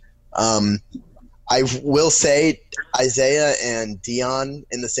bench. I will say Isaiah and Dion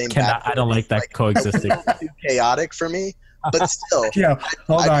in the same backcourt. I don't like that coexisting. Too chaotic for me, but still,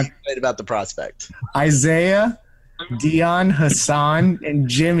 hold on. Excited about the prospect. Isaiah, Dion, Hassan, and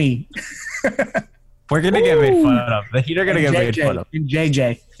Jimmy. We're gonna get made fun of. The Heat are gonna get made fun of. And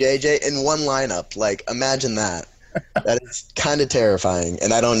JJ in one lineup. Like, imagine that. That is kind of terrifying,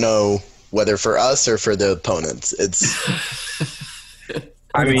 and I don't know whether for us or for the opponents. It's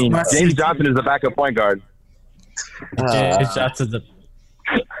I mean, James Johnson is the backup point guard.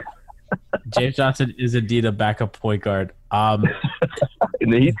 James Johnson is indeed a backup point guard. In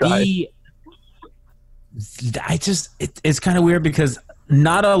the Heat side. It's kind of weird because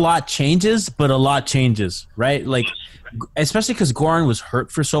not a lot changes, but a lot changes, right? Like, especially because Goran was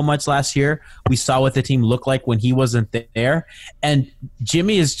hurt for so much last year. We saw what the team looked like when he wasn't there. And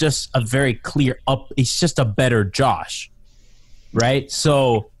Jimmy is just a very clear up. He's just a better Josh, right?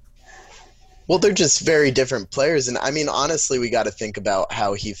 So, well, they're just very different players. And I mean, honestly, we got to think about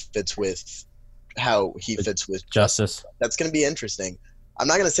how he fits with Justice. That's going to be interesting. I'm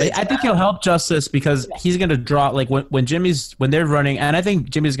not going to say. I think he'll help Justice because he's going to draw like when they're running, and I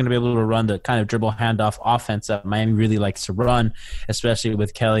think Jimmy's going to be able to run the kind of dribble handoff offense that Miami really likes to run, especially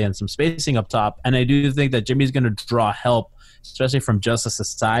with Kelly and some spacing up top. And I do think that Jimmy's going to draw help, especially from Justice's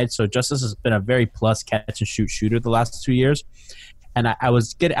side. So Justice has been a very plus catch and shoot shooter the last 2 years. And I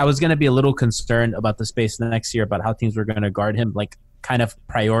was going to be a little concerned about the space next year about how teams were going to guard him, like kind of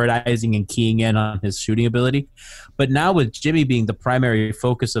prioritizing and keying in on his shooting ability. But now with Jimmy being the primary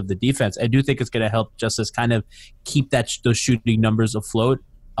focus of the defense, I do think it's going to help Justice kind of keep those shooting numbers afloat,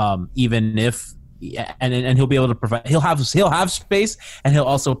 even if and he'll be able to provide. He'll have space and he'll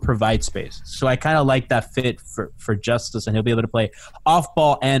also provide space. So I kind of like that fit for Justice, and he'll be able to play off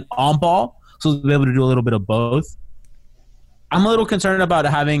ball and on ball. So he'll be able to do a little bit of both. I'm a little concerned about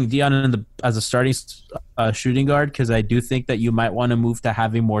having Dion as a starting shooting guard because I do think that you might want to move to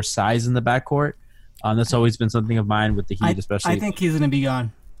having more size in the backcourt. That's always been something of mine with the Heat, especially. I think he's going to be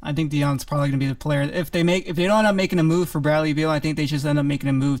gone. I think Dion's probably going to be the player. If they don't end up making a move for Bradley Beal, I think they just end up making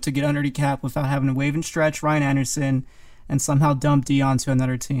a move to get under the cap without having to wave and stretch Ryan Anderson and somehow dump Dion to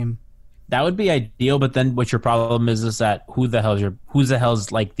another team. That would be ideal, but then what your problem is that who the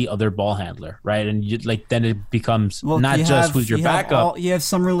hell's like the other ball handler, right? And then it becomes who's your backup. You have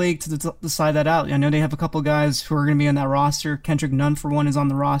Summer League to decide that out. I know they have a couple guys who are going to be on that roster. Kendrick Nunn, for one, is on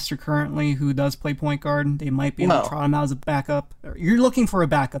the roster currently who does play point guard. They might be able to try him out as a backup. You're looking for a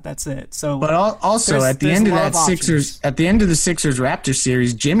backup. That's it. So, but also at the end of the Sixers Raptors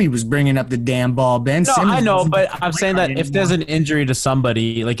series, Jimmy was bringing up the damn ball. Ben Simmons. I know, but I'm saying that if there's an injury to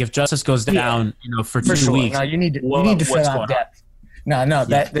somebody, like if Justice goes down, for 2 weeks. No, you need to fill out depth.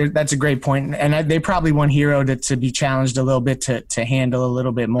 That's a great point, and they probably want Hero to be challenged a little bit to handle a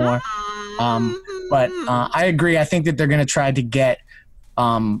little bit more. But I agree. I think that they're going to try to get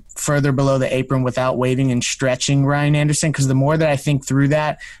further below the apron without waiting and stretching Ryan Anderson, because the more that I think through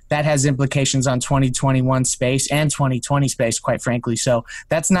that has implications on 2021 space and 2020 space, quite frankly. So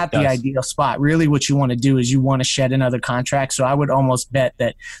that's not the ideal spot. Really what you want to do is you want to shed another contract. So I would almost bet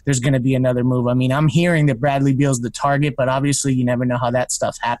that there's going to be another move. I mean, I'm hearing that Bradley Beal's the target, but obviously you never know how that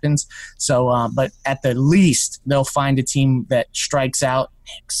stuff happens. So, but at the least they'll find a team that strikes out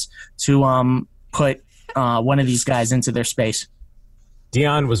to put one of these guys into their space.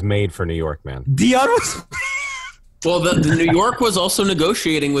 Dion was made for New York, man. Dion was. Well, the New York was also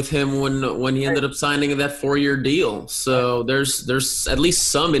negotiating with him when he ended up signing that 4-year deal. So there's at least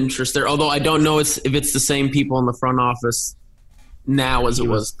some interest there. Although I don't know if it's the same people in the front office now as it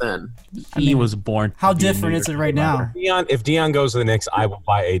was then. He was born. How different is it right now? If Dion goes to the Knicks, I will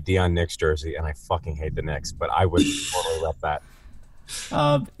buy a Dion Knicks jersey, and I fucking hate the Knicks, but I would totally rep that.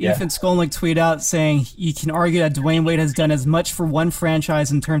 Ethan Skolnick tweeted out saying, you can argue that Dwayne Wade has done as much for one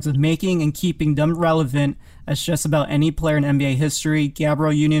franchise in terms of making and keeping them relevant as just about any player in NBA history.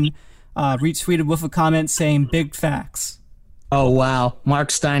 Gabriel Union retweeted with a comment saying, big facts. Oh, wow. Mark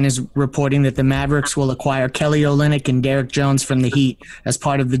Stein is reporting that the Mavericks will acquire Kelly Olynyk and Derek Jones from the Heat as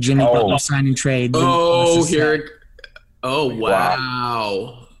part of the Jimmy Butler signing trade. Oh,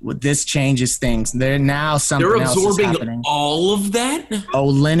 wow. This changes things. They're now something else is happening. They're absorbing all of that?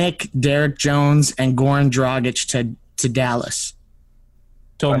 Olynyk, Derek Jones, and Goran Dragic to Dallas.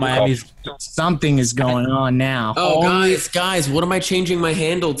 So Miami's something is going on now. Oh, guys, what am I changing my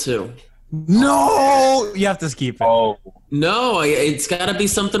handle to? No, you have to keep it. Oh, no, it's got to be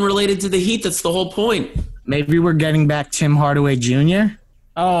something related to the Heat. That's the whole point. Maybe we're getting back Tim Hardaway Jr.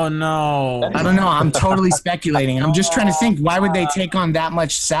 Oh, no. I don't know. I'm totally speculating. I'm just trying to think, why would they take on that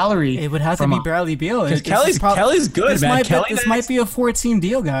much salary? It would have to be Bradley Beal. Kelly's good, man. This might be a 4-team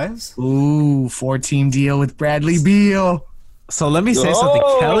deal, guys. Ooh, 4-team deal with Bradley Beal. So let me say something.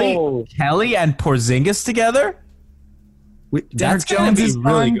 Kelly and Porzingis together? Derek Jones is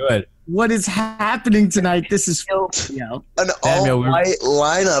really good. What is happening tonight? This is an all-white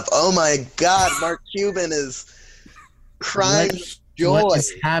lineup. Oh, my God. Mark Cuban is crying Joy. What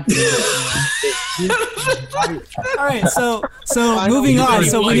is happening? All right, so moving on.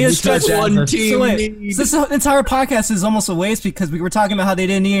 So we need to stretch one team. So wait, so this entire podcast is almost a waste because we were talking about how they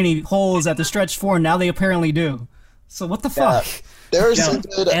didn't need any holes at the stretch 4, and now they apparently do. So what the fuck? There are some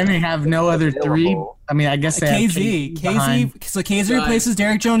good. And they have no other three. I mean, I guess they have KZ. So KZ replaces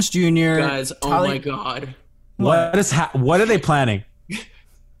Derek Jones Jr. Guys, oh my god. What are they planning?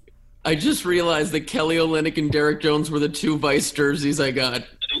 I just realized that Kelly Olynyk and Derek Jones were the 2 Vice jerseys I got.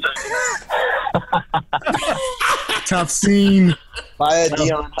 Tough scene. Buy a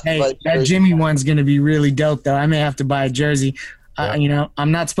Dion. Hey, that Jimmy one's gonna be really dope, though. I may have to buy a jersey. You know,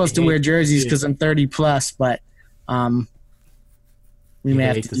 I'm not supposed to wear jerseys because I'm 30 plus, but we may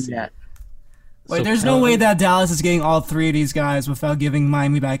have to do that. Wait, there's no way that Dallas is getting all 3 of these guys without giving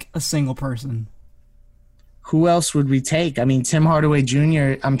Miami back a single person. Who else would we take? I mean, Tim Hardaway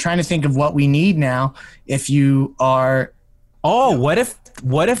Jr. I'm trying to think of what we need now. If you are, what if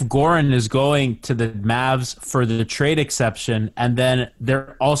Goran is going to the Mavs for the trade exception, and then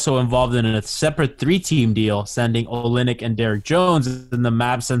they're also involved in a separate 3-team deal, sending Olynyk and Derek Jones, and the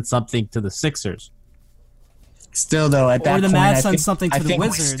Mavs send something to the Sixers. Still, though, at that Or the point, Mavs send something to the we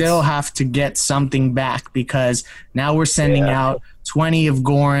Wizards. still have to get something back because now we're sending out 20 of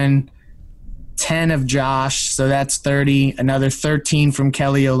Goran, 10 of Josh, so that's 30. Another 13 from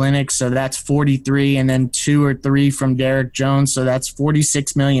Kelly Olynyk, so that's 43, and then 2 or 3 from Derek Jones, so that's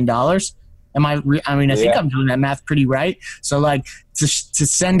 $46 million. I think I'm doing that math pretty right. So, like, to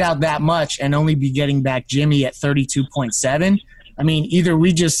send out that much and only be getting back Jimmy at 32.7, I mean, either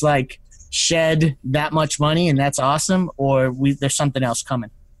we just, like, shed that much money and that's awesome, or there's something else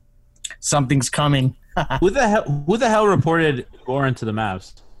coming. Something's coming. Who the hell reported Goran to the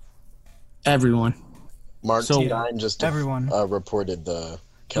Mavs? Everyone. Mark Stein just reported the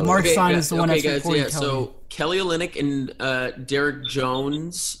Kelly. Mark Stein is the one that's guys, reporting Kelly. So Kelly Olynyk and Derek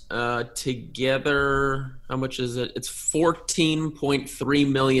Jones together, how much is it? It's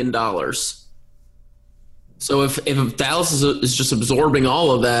 $14.3 million. So if Dallas is just absorbing all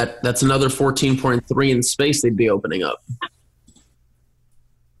of that, that's another 14.3 in space they'd be opening up.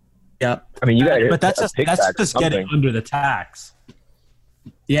 Yep. I mean, you got, but that's just getting under the tax.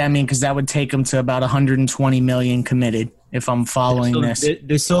 Yeah, I mean, because that would take them to about 120 million committed. If I'm following this,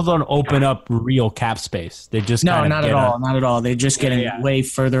 they still don't open up real cap space. They just not at all. They're just getting way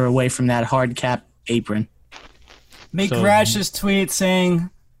further away from that hard cap apron. McGrath just tweeted saying,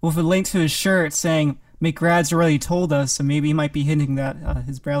 with a link to his shirt, saying McGrath's already told us, so maybe he might be hinting that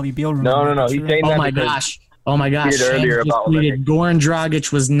his Bradley Beal rumor. No. He's saying that. Oh my gosh! Earlier about Goran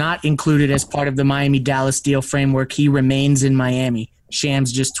Dragic was not included as part of the Miami-Dallas deal framework. He remains in Miami.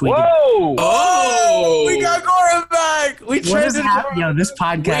 Shams just tweeted. Whoa! Oh, we got Goran back. We traded him. This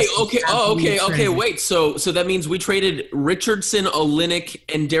podcast. Wait, okay. Wait, so that means we traded Richardson, Olynyk,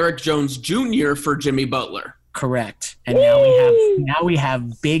 and Derek Jones Jr. for Jimmy Butler. Correct. And now we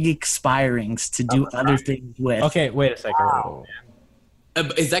have big expirings to do other things with. Okay, wait a second. Wow.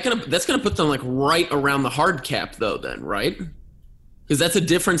 That's gonna put them like right around the hard cap though? Then right? Because that's a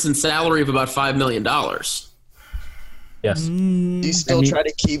difference in salary of about $5 million. Yes. Do you still try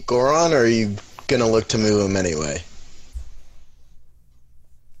to keep Goran, or are you going to look to move him anyway?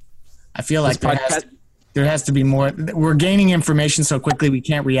 I feel like there has to be more. We're gaining information so quickly we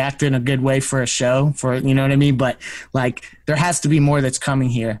can't react in a good way for a show, you know what I mean? But, like, there has to be more that's coming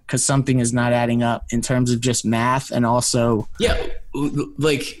here because something is not adding up in terms of just math and also – Yeah,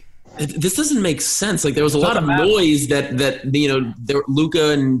 like – this doesn't make sense. Like, there was a lot of noise that Luka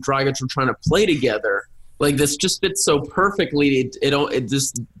and Dragic were trying to play together. Like, this just fits so perfectly. It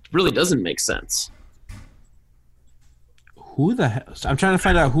just really doesn't make sense. Who the hell? I'm trying to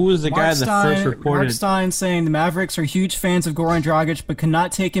find out who was the guy that first reported. Mark Stein saying the Mavericks are huge fans of Goran Dragic, but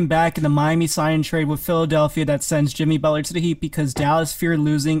cannot take him back in the Miami sign-in trade with Philadelphia that sends Jimmy Butler to the Heat because Dallas feared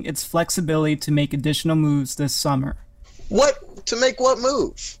losing its flexibility to make additional moves this summer. What? To make what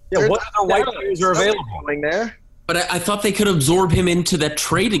move? Yeah, what other white players are available? There? But I thought they could absorb him into that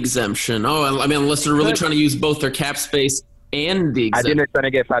trade exemption. Oh, I mean, unless they're really trying to use both their cap space and the exemption. I think they're trying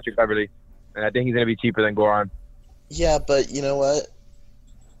to get Patrick Beverley, and I think he's going to be cheaper than Goran. Yeah, but you know what?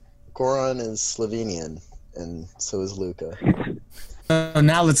 Goran is Slovenian, and so is Luka.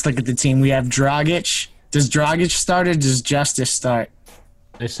 Now let's look at the team. We have Dragic. Does Dragic start or does Justice start?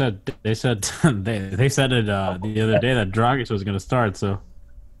 They said they said it the other day that Dragic was going to start. So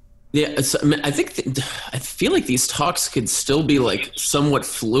yeah, I feel like these talks could still be like somewhat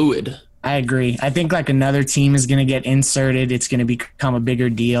fluid. I agree. I think like another team is going to get inserted. It's going to become a bigger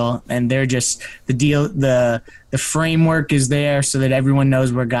deal, and they're just the deal. The framework is there so that everyone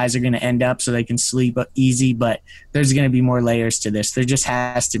knows where guys are going to end up, so they can sleep easy. But there's going to be more layers to this. There just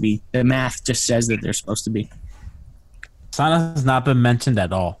has to be. The math just says that they're supposed to be. Sana has not been mentioned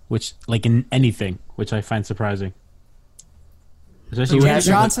at all, which like in anything, which I find surprising. Especially James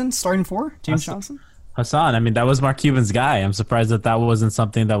Johnson starting 4. James Johnson. Hassan, I mean, that was Mark Cuban's guy. I'm surprised that wasn't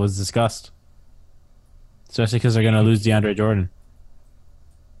something that was discussed. Especially because they're going to lose DeAndre Jordan.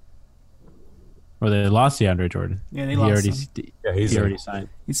 Or they lost DeAndre Jordan. Yeah, they lost him. He already signed.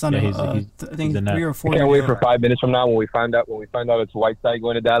 He signed I think 3 or 4. Can't wait for 5 minutes from now when we find out it's Whiteside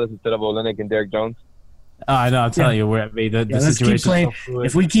going to Dallas instead of Olynyk and Derek Jones. Oh, I know. I'm telling you, the situation.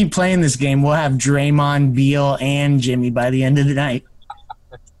 If we keep playing this game, we'll have Draymond, Beal, and Jimmy by the end of the night.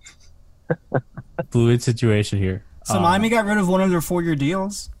 Fluid situation here. So Miami got rid of one of their 4-year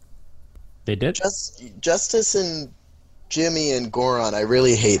deals. They did? Justice and Jimmy and Goran, I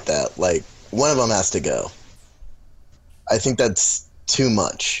really hate that. Like, one of them has to go. I think that's too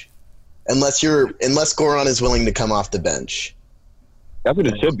much. Unless Goran is willing to come off the bench. That's what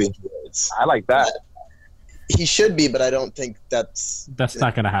it should be. I like that. He should be, but I don't think that's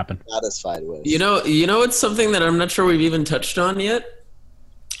not going to happen. Satisfied with. You know, it's something that I'm not sure we've even touched on yet.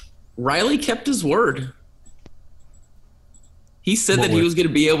 Riley kept his word. He said that he was going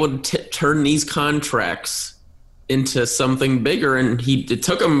to be able to turn these contracts into something bigger, and it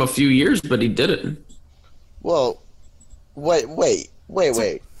took him a few years, but he did it. Well, wait.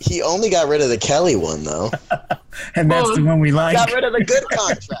 He only got rid of the Kelly one, though. And that's the one we like. Got rid of the good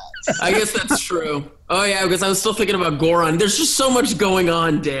contracts. I guess that's true. Oh, yeah, because I was still thinking about Goran. There's just so much going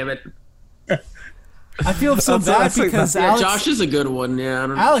on, damn it. I feel so bad because Alex, Josh is a good one. Yeah,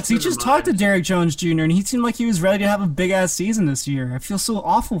 Alex, he just talked to Derek Jones Jr. and he seemed like he was ready to have a big ass season this year. I feel so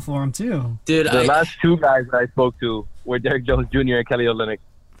awful for him too. Dude, the last 2 guys that I spoke to were Derek Jones Jr. and Kelly Olynyk.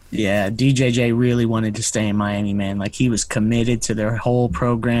 Yeah, DJJ really wanted to stay in Miami, man. Like, he was committed to their whole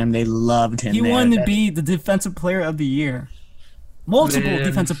program. They loved him. He wanted to be the defensive player of the year. Multiple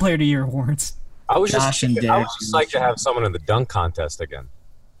defensive player of the year awards. I was just like to have someone in the dunk contest again.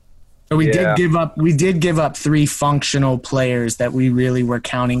 We did give up 3 functional players that we really were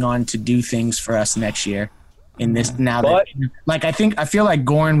counting on to do things for us next year. In this I feel like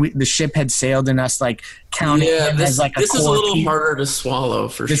Goran, the ship had sailed, and us like counting him as like a core. This is a little harder to swallow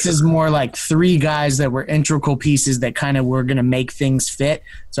for sure. This is more like 3 guys that were integral pieces that kind of were going to make things fit.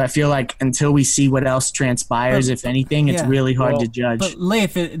 So I feel like until we see what else transpires, if anything, it's really hard to judge. But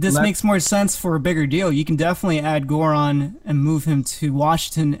Leif, this makes more sense for a bigger deal. You can definitely add Goran and move him to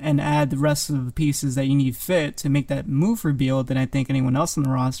Washington and add the rest of the pieces that you need fit to make that move for Beal than I think anyone else on the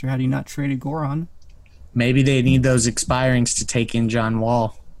roster had you not traded Goran. Maybe they need those expirings to take in John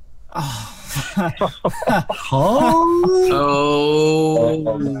Wall. Oh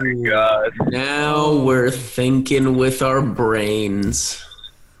my God. Now we're thinking with our brains.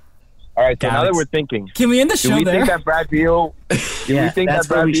 All right, so now that we're thinking, can we end the show there? Do we think that Brad Beal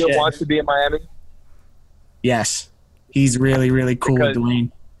wants to be in Miami? Yes. He's really, really cool with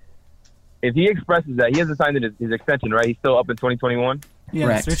Dwayne. If he expresses that, he hasn't signed his extension, right? He's still up in 2021?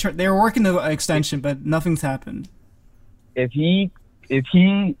 Yes, they were working the extension, but nothing's happened. If he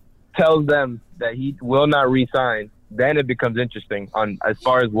tells them that he will not re-sign, then it becomes interesting on as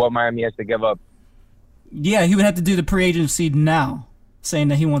far as what Miami has to give up. Yeah, he would have to do the pre-agency now, saying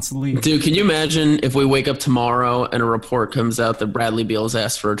that he wants to leave. Dude, can you imagine if we wake up tomorrow and a report comes out that Bradley Beal's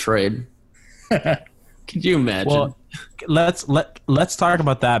asked for a trade? Could you imagine? Well, let's talk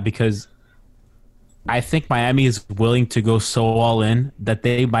about that because I think Miami is willing to go so all in that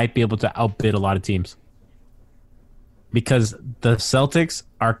they might be able to outbid a lot of teams. Because the Celtics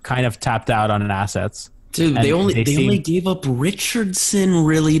are kind of tapped out on assets. Dude, they only gave up Richardson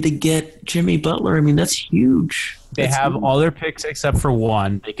really to get Jimmy Butler. I mean, that's huge. They have all their picks except for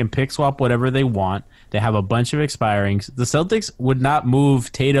one. They can pick swap whatever they want. They have a bunch of expirings. The Celtics would not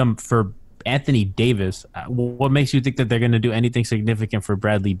move Tatum for Anthony Davis. What makes you think that they're going to do anything significant for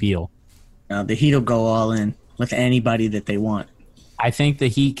Bradley Beal? The Heat will go all in with anybody that they want. I think the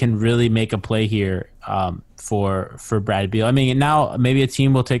Heat can really make a play here for Brad Beal. I mean, now maybe a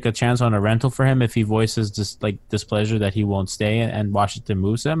team will take a chance on a rental for him if he voices displeasure that he won't stay and Washington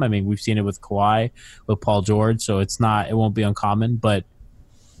moves him. I mean, we've seen it with Kawhi, with Paul George, so it won't be uncommon. But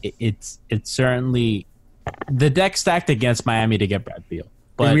it's certainly the deck stacked against Miami to get Brad Beal.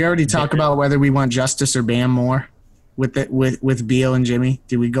 But did we already talk about whether we want Justice or Bam more with Beal and Jimmy?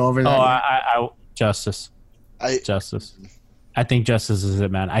 Did we go over that? Justice. I think Justice is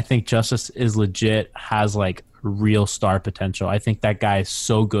it, man. I think Justice is legit, has like real star potential. I think that guy is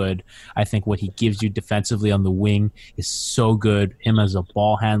so good. I think what he gives you defensively on the wing is so good. Him as a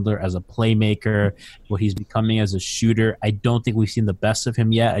ball handler, as a playmaker, what he's becoming as a shooter. I don't think we've seen the best of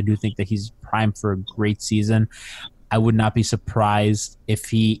him yet. I do think that he's primed for a great season. I would not be surprised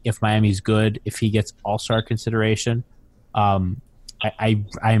if Miami's good, if he gets all-star consideration. I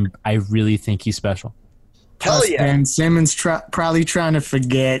really think he's special. Hell yeah. Ben Simmons probably trying to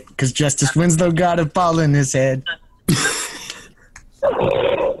forget because Justice Winslow got a ball in his head. I'm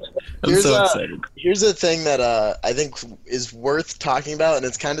so excited. Here's a thing that I think is worth talking about, and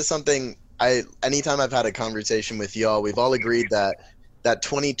it's kind of something anytime I've had a conversation with y'all, we've all agreed that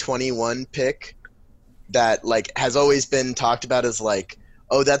 2021 pick that like has always been talked about as like,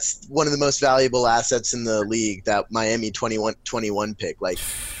 oh, that's one of the most valuable assets in the league, that Miami 21 pick. Like,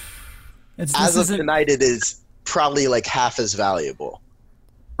 as of tonight, it is probably like half as valuable.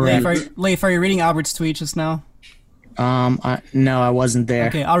 Leif, are you reading Albert's tweet just now? No, I wasn't there.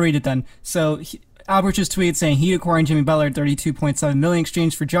 Okay, I'll read it then. So Albert just tweeted saying he acquiring Jimmy Butler at $32.7 million in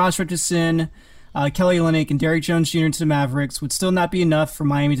exchange for Josh Richardson, Kelly Olynyk, and Derrick Jones Jr. to the Mavericks would still not be enough for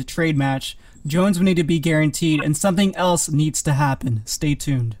Miami to trade match. Jones would need to be guaranteed, and something else needs to happen. Stay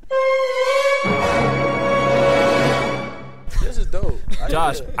tuned. This is dope.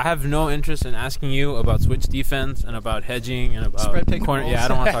 Josh, I have no interest in asking you about switch defense and about hedging and about Spread pick corner. balls. Yeah, I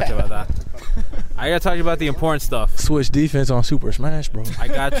don't want to talk to you about that. I got to talk about the important stuff. Switch defense on Super Smash, bro. I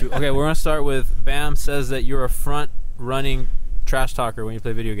got you. Okay, we're going to start with Bam says that you're a front-running trash talker when you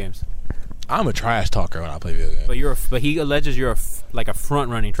play video games. I'm a trash talker when I play video games. But he alleges you're like a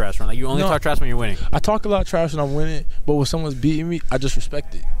front-running trash runner. Like you only talk trash when you're winning. I talk a lot of trash when I'm winning, but when someone's beating me, I just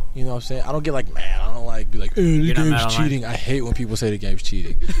respect it. You know what I'm saying? I don't get like mad. I don't like be like, the game's cheating. I hate when people say the game's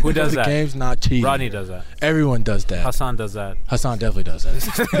cheating. Who does that? The game's not cheating. Rodney does that. Everyone does that. Hassan does that. Hassan definitely does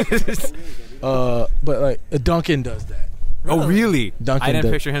that. But like Duncan does that. Oh, really? Duncan I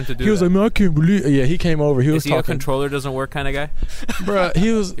didn't picture him to do that. He was like, man, I can't believe. Yeah, he came over. He was he talking. A controller doesn't work kind of guy? Bro,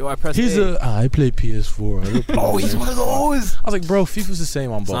 he was. Yo, I pressed he's A. I play PS4. Oh, he's one of those. I was like, bro, FIFA's the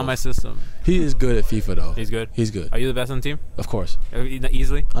same on both. It's not my system. He is good at FIFA though. He's good. He's good. Are you the best on the team? Of course.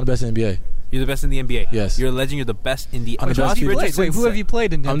 Easily. I'm the best in the NBA. You're the best in the NBA. Yes. You're alleging you're the best in the. I'm the best FIFA. Wait, who have you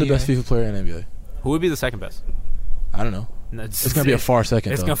played in the NBA? I'm the best FIFA player in the NBA. Who would be the second best? I don't know. No, it's gonna be a far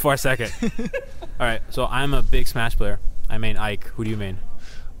second. It's gonna far second. All right. So I'm a big Smash player. I main Ike. Who do you main?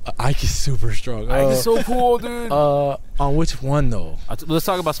 Ike is super strong. Ike is so cool, dude. On which one though? Let's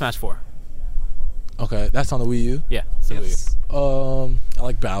talk about Smash 4. Okay, that's on the Wii U. Yeah, it's the Wii U. I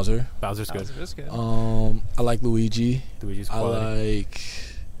like Bowser. Bowser's good. I like Luigi. Luigi's quality.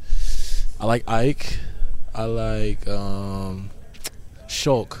 I like Ike. I like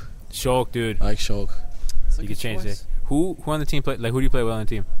Shulk. Shulk, dude. I like Shulk. You can change it. Who on the team play? Like, who do you play well on the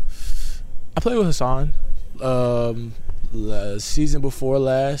team? I play with Hassan. Season before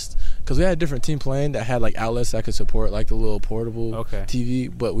last, because we had a different team playing that had like outlets that could support like the little portable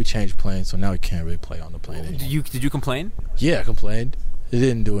TV, but we changed planes, so now we can't really play on the plane anymore. Did you complain? Yeah, I complained. It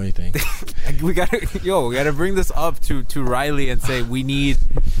didn't do anything. we gotta bring this up to Riley and say we need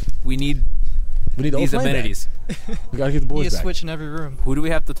these amenities. We gotta get the boys back. back. Switch in every room. Who do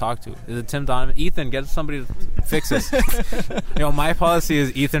we have to talk to? Is it Tim Donovan? Ethan, get somebody to fix this. My policy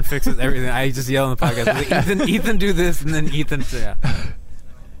is Ethan fixes everything. I just yell in the podcast. Like, Ethan, do this, and then Ethan. Yeah.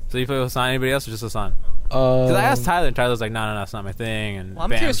 So you play with Hassan? Anybody else, or just Hassan? Because I asked Tyler, and Tyler's like, no, that's not my thing. And I'm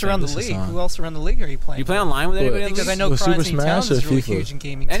curious around the league. Who else around the league are you playing? You play online with anybody? Because I know Super Smash Towns or is really FIFA? huge in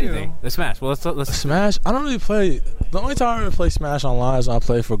gaming too. Anything. The Smash. Well, let's Smash. I don't really play. The only time I ever play Smash online is when I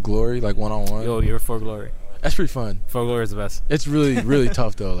play for Glory, like 1-on-1. Yo, you're for Glory. That's pretty fun. For Glory is the best. It's really, really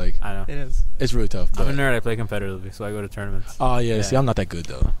tough though. Like I know it is. It's really tough. I'm a nerd. I play competitively, so I go to tournaments. Oh yeah. See, I'm not that good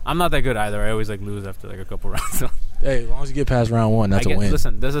though. I'm not that good either. I always like lose after like a couple rounds. So. Hey, as long as you get past round 1, that's a win.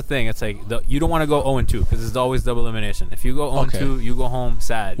 Listen, there's a thing. It's like you don't want to go 0-2 because it's always double elimination. If you go 0-2, you go home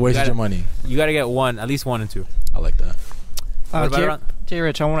sad. Wasted your money. You got to get at least 1 and 2. I like that. Jay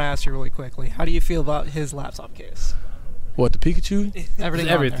Rich, I want to ask you really quickly. How do you feel about his laptop case? What, the Pikachu?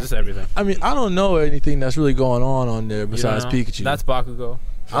 Just everything. I mean, I don't know anything that's really going on there besides Pikachu. That's Bakugo.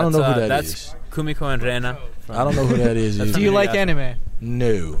 I don't know who that is. That's Kumiko and Rena. I don't know who that is. Do you like anime?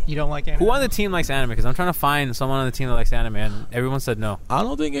 No. You don't like anime? Who on the team likes anime? Because I'm trying to find someone on the team that likes anime, and everyone said no. I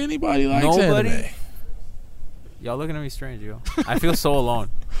don't think anybody likes anime. Y'all looking at me strange, yo. I feel so alone.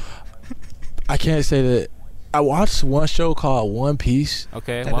 I can't say that. I watched one show called One Piece.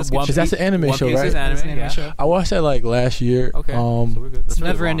 Okay, because that's an anime show, right? Is anime show. I watched that like last year. Okay, so we're good. It's a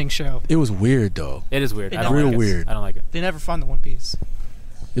never-ending show. It was weird though. It is weird. Real weird. I don't like it. They never find the One Piece.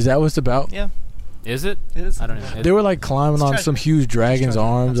 Is that what it's about? Yeah. Is it? It is. I don't know. They were like climbing on trash. some huge dragon's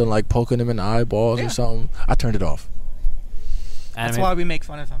arms and like poking them in the eyeballs or something. I turned it off. That's why we make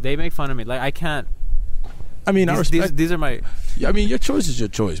fun of him. They make fun of me. Like I can't. I mean, I respect. These are my. Yeah, I mean, your choice is your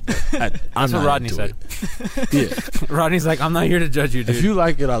choice, but I'm That's what not Rodney into said. it. Yeah. Rodney's like, I'm not here to judge you, dude. If you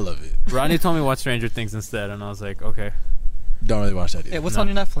like it, I love it. Rodney told me watch Stranger Things instead, and I was like, okay. Don't really watch that either. Yeah, what's on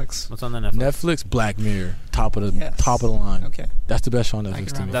your Netflix? What's on the Netflix? Netflix, Black Mirror, top of the Yes. line. Okay. That's the best show on I Netflix can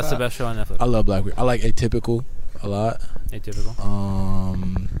to run me. with That's the best show on Netflix. I love Black Mirror. I like Atypical a lot. Atypical.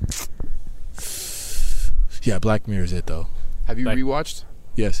 Yeah, Black Mirror is it though. Have you Like- rewatched?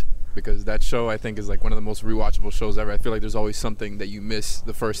 Yes. Because that show, I think, is like one of the most rewatchable shows ever. I feel like there's always something that you miss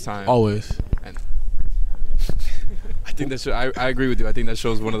the first time. Always. And I think that show, I agree with you. I think that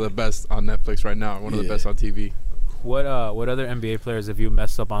show is one of the best on Netflix right now. One of the best on TV. What other NBA players have you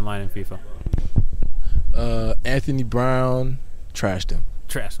messed up online in FIFA? Anthony Brown, trashed him.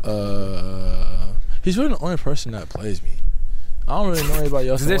 Trashed him. He's really the only person that plays me. I don't really know anybody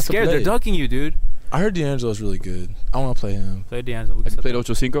else. Because they're scared. They're dunking you, dude. I heard D'Angelo's really good. I want to play him. Play D'Angelo. Have you played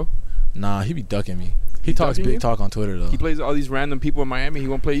Ocho Cinco? Nah, he be ducking me. He talks ducking big you? talk on Twitter though. He plays all these random people in Miami. He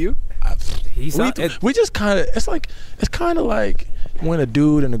won't play you? We just kind of. It's kind of like when a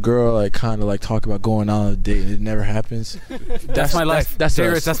dude and a girl like kind of like talk about going on a date and it never happens. That's my life. That's Jay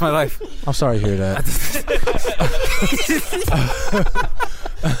us. Rich, that's my life. I'm sorry to hear that.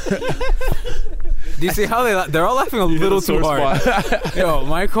 Do you see how they're all laughing a little too hard? Yo,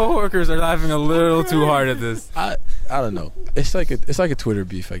 my coworkers are laughing a little too hard at this. I don't know. It's like a Twitter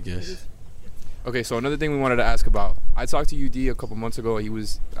beef, I guess. Okay, so another thing we wanted to ask about. I talked to UD a couple months ago. He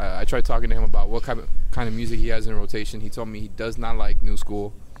was. I tried talking to him about what kind of music he has in rotation. He told me he does not like new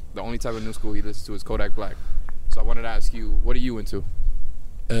school. The only type of new school he listens to is Kodak Black. So I wanted to ask you, what are you into?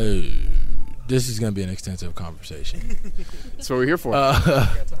 This is gonna be an extensive conversation. That's what we're here for.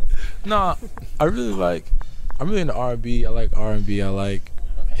 No, I'm really into R&B. I like R&B. I like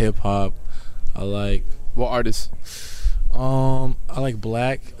hip hop. I like what artists? I like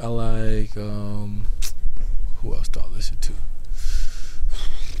Black. I like who else do I listen to?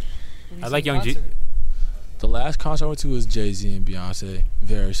 I like Young G. The last concert I went to was Jay-Z and Beyonce.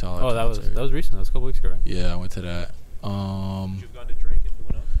 Very solid. Oh, that concert. was recent. That was a couple weeks ago, right? Yeah, I went to that.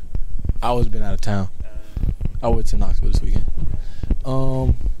 I was been out of town. I went to Knoxville this weekend.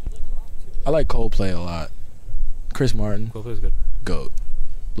 I like Coldplay a lot. Chris Martin. Coldplay's good. GOAT.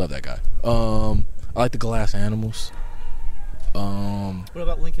 Love that guy. I like the Glass Animals. What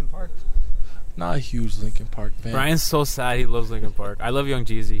about Linkin Park? Not a huge Linkin Park fan. Brian's so sad. He loves Linkin Park. I love Young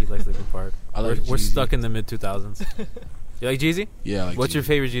Jeezy. He likes Linkin Park. We're Jeezy. stuck in the mid 2000s. You like Jeezy? Yeah. I like What's Jeezy. your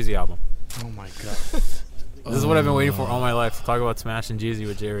favorite Jeezy album? Oh my god. This is what I've been waiting for all my life, to talk about smashing Jeezy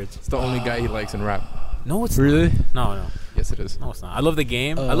with Jay Rich. It's the only guy he likes in rap. No, it's Really? not. No. Yes, it is. No, it's not. I love the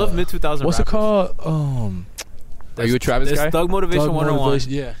game. I love mid 2000s. What's it called? Are you a Travis guy? There's Thug Motivation Thug 101.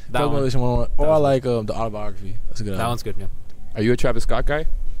 Motivation, yeah. That Thug one. Motivation 101. Oh, I like the Autobiography. That's a good That album. one's good, yeah. Are you a Travis Scott guy?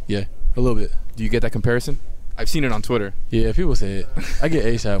 Yeah, a little bit. Do you get that comparison? I've seen it on Twitter. Yeah, people say it. I get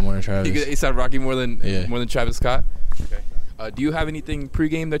ASAP more than Travis. You get A$AP Rocky more than Yeah. Travis Scott. Okay. Do you have anything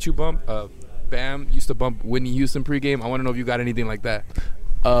pregame that you bump? Bam used to bump Whitney Houston pregame. I want to know if you got anything like that.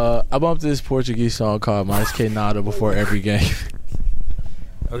 I bumped this Portuguese song called Mas Que Nada before every game.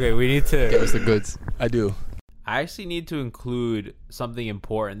 Okay, we need to Give us the goods. I do. I actually need to include something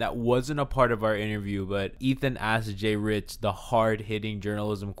important that wasn't a part of our interview, but Ethan asked Jay Rich the hard-hitting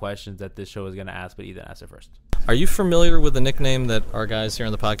journalism questions that this show is going to ask, but Ethan asked it first. Are you familiar with the nickname that our guys here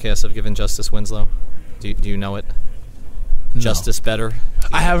on the podcast have given Justice Winslow? Do you know it? No. Justice Better?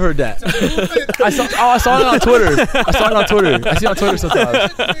 I have heard that. I saw it on Twitter. I see it on Twitter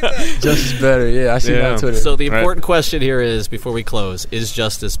sometimes. Justice Better. Yeah, I see it on Twitter. So the important question here is, before we close, is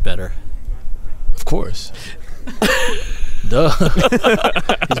justice better? Of course. Duh.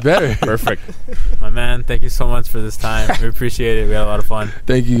 He's better. Perfect. My man, thank you so much for this time. We appreciate it. We had a lot of fun.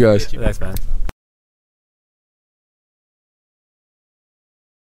 Thank you guys. Thanks, man.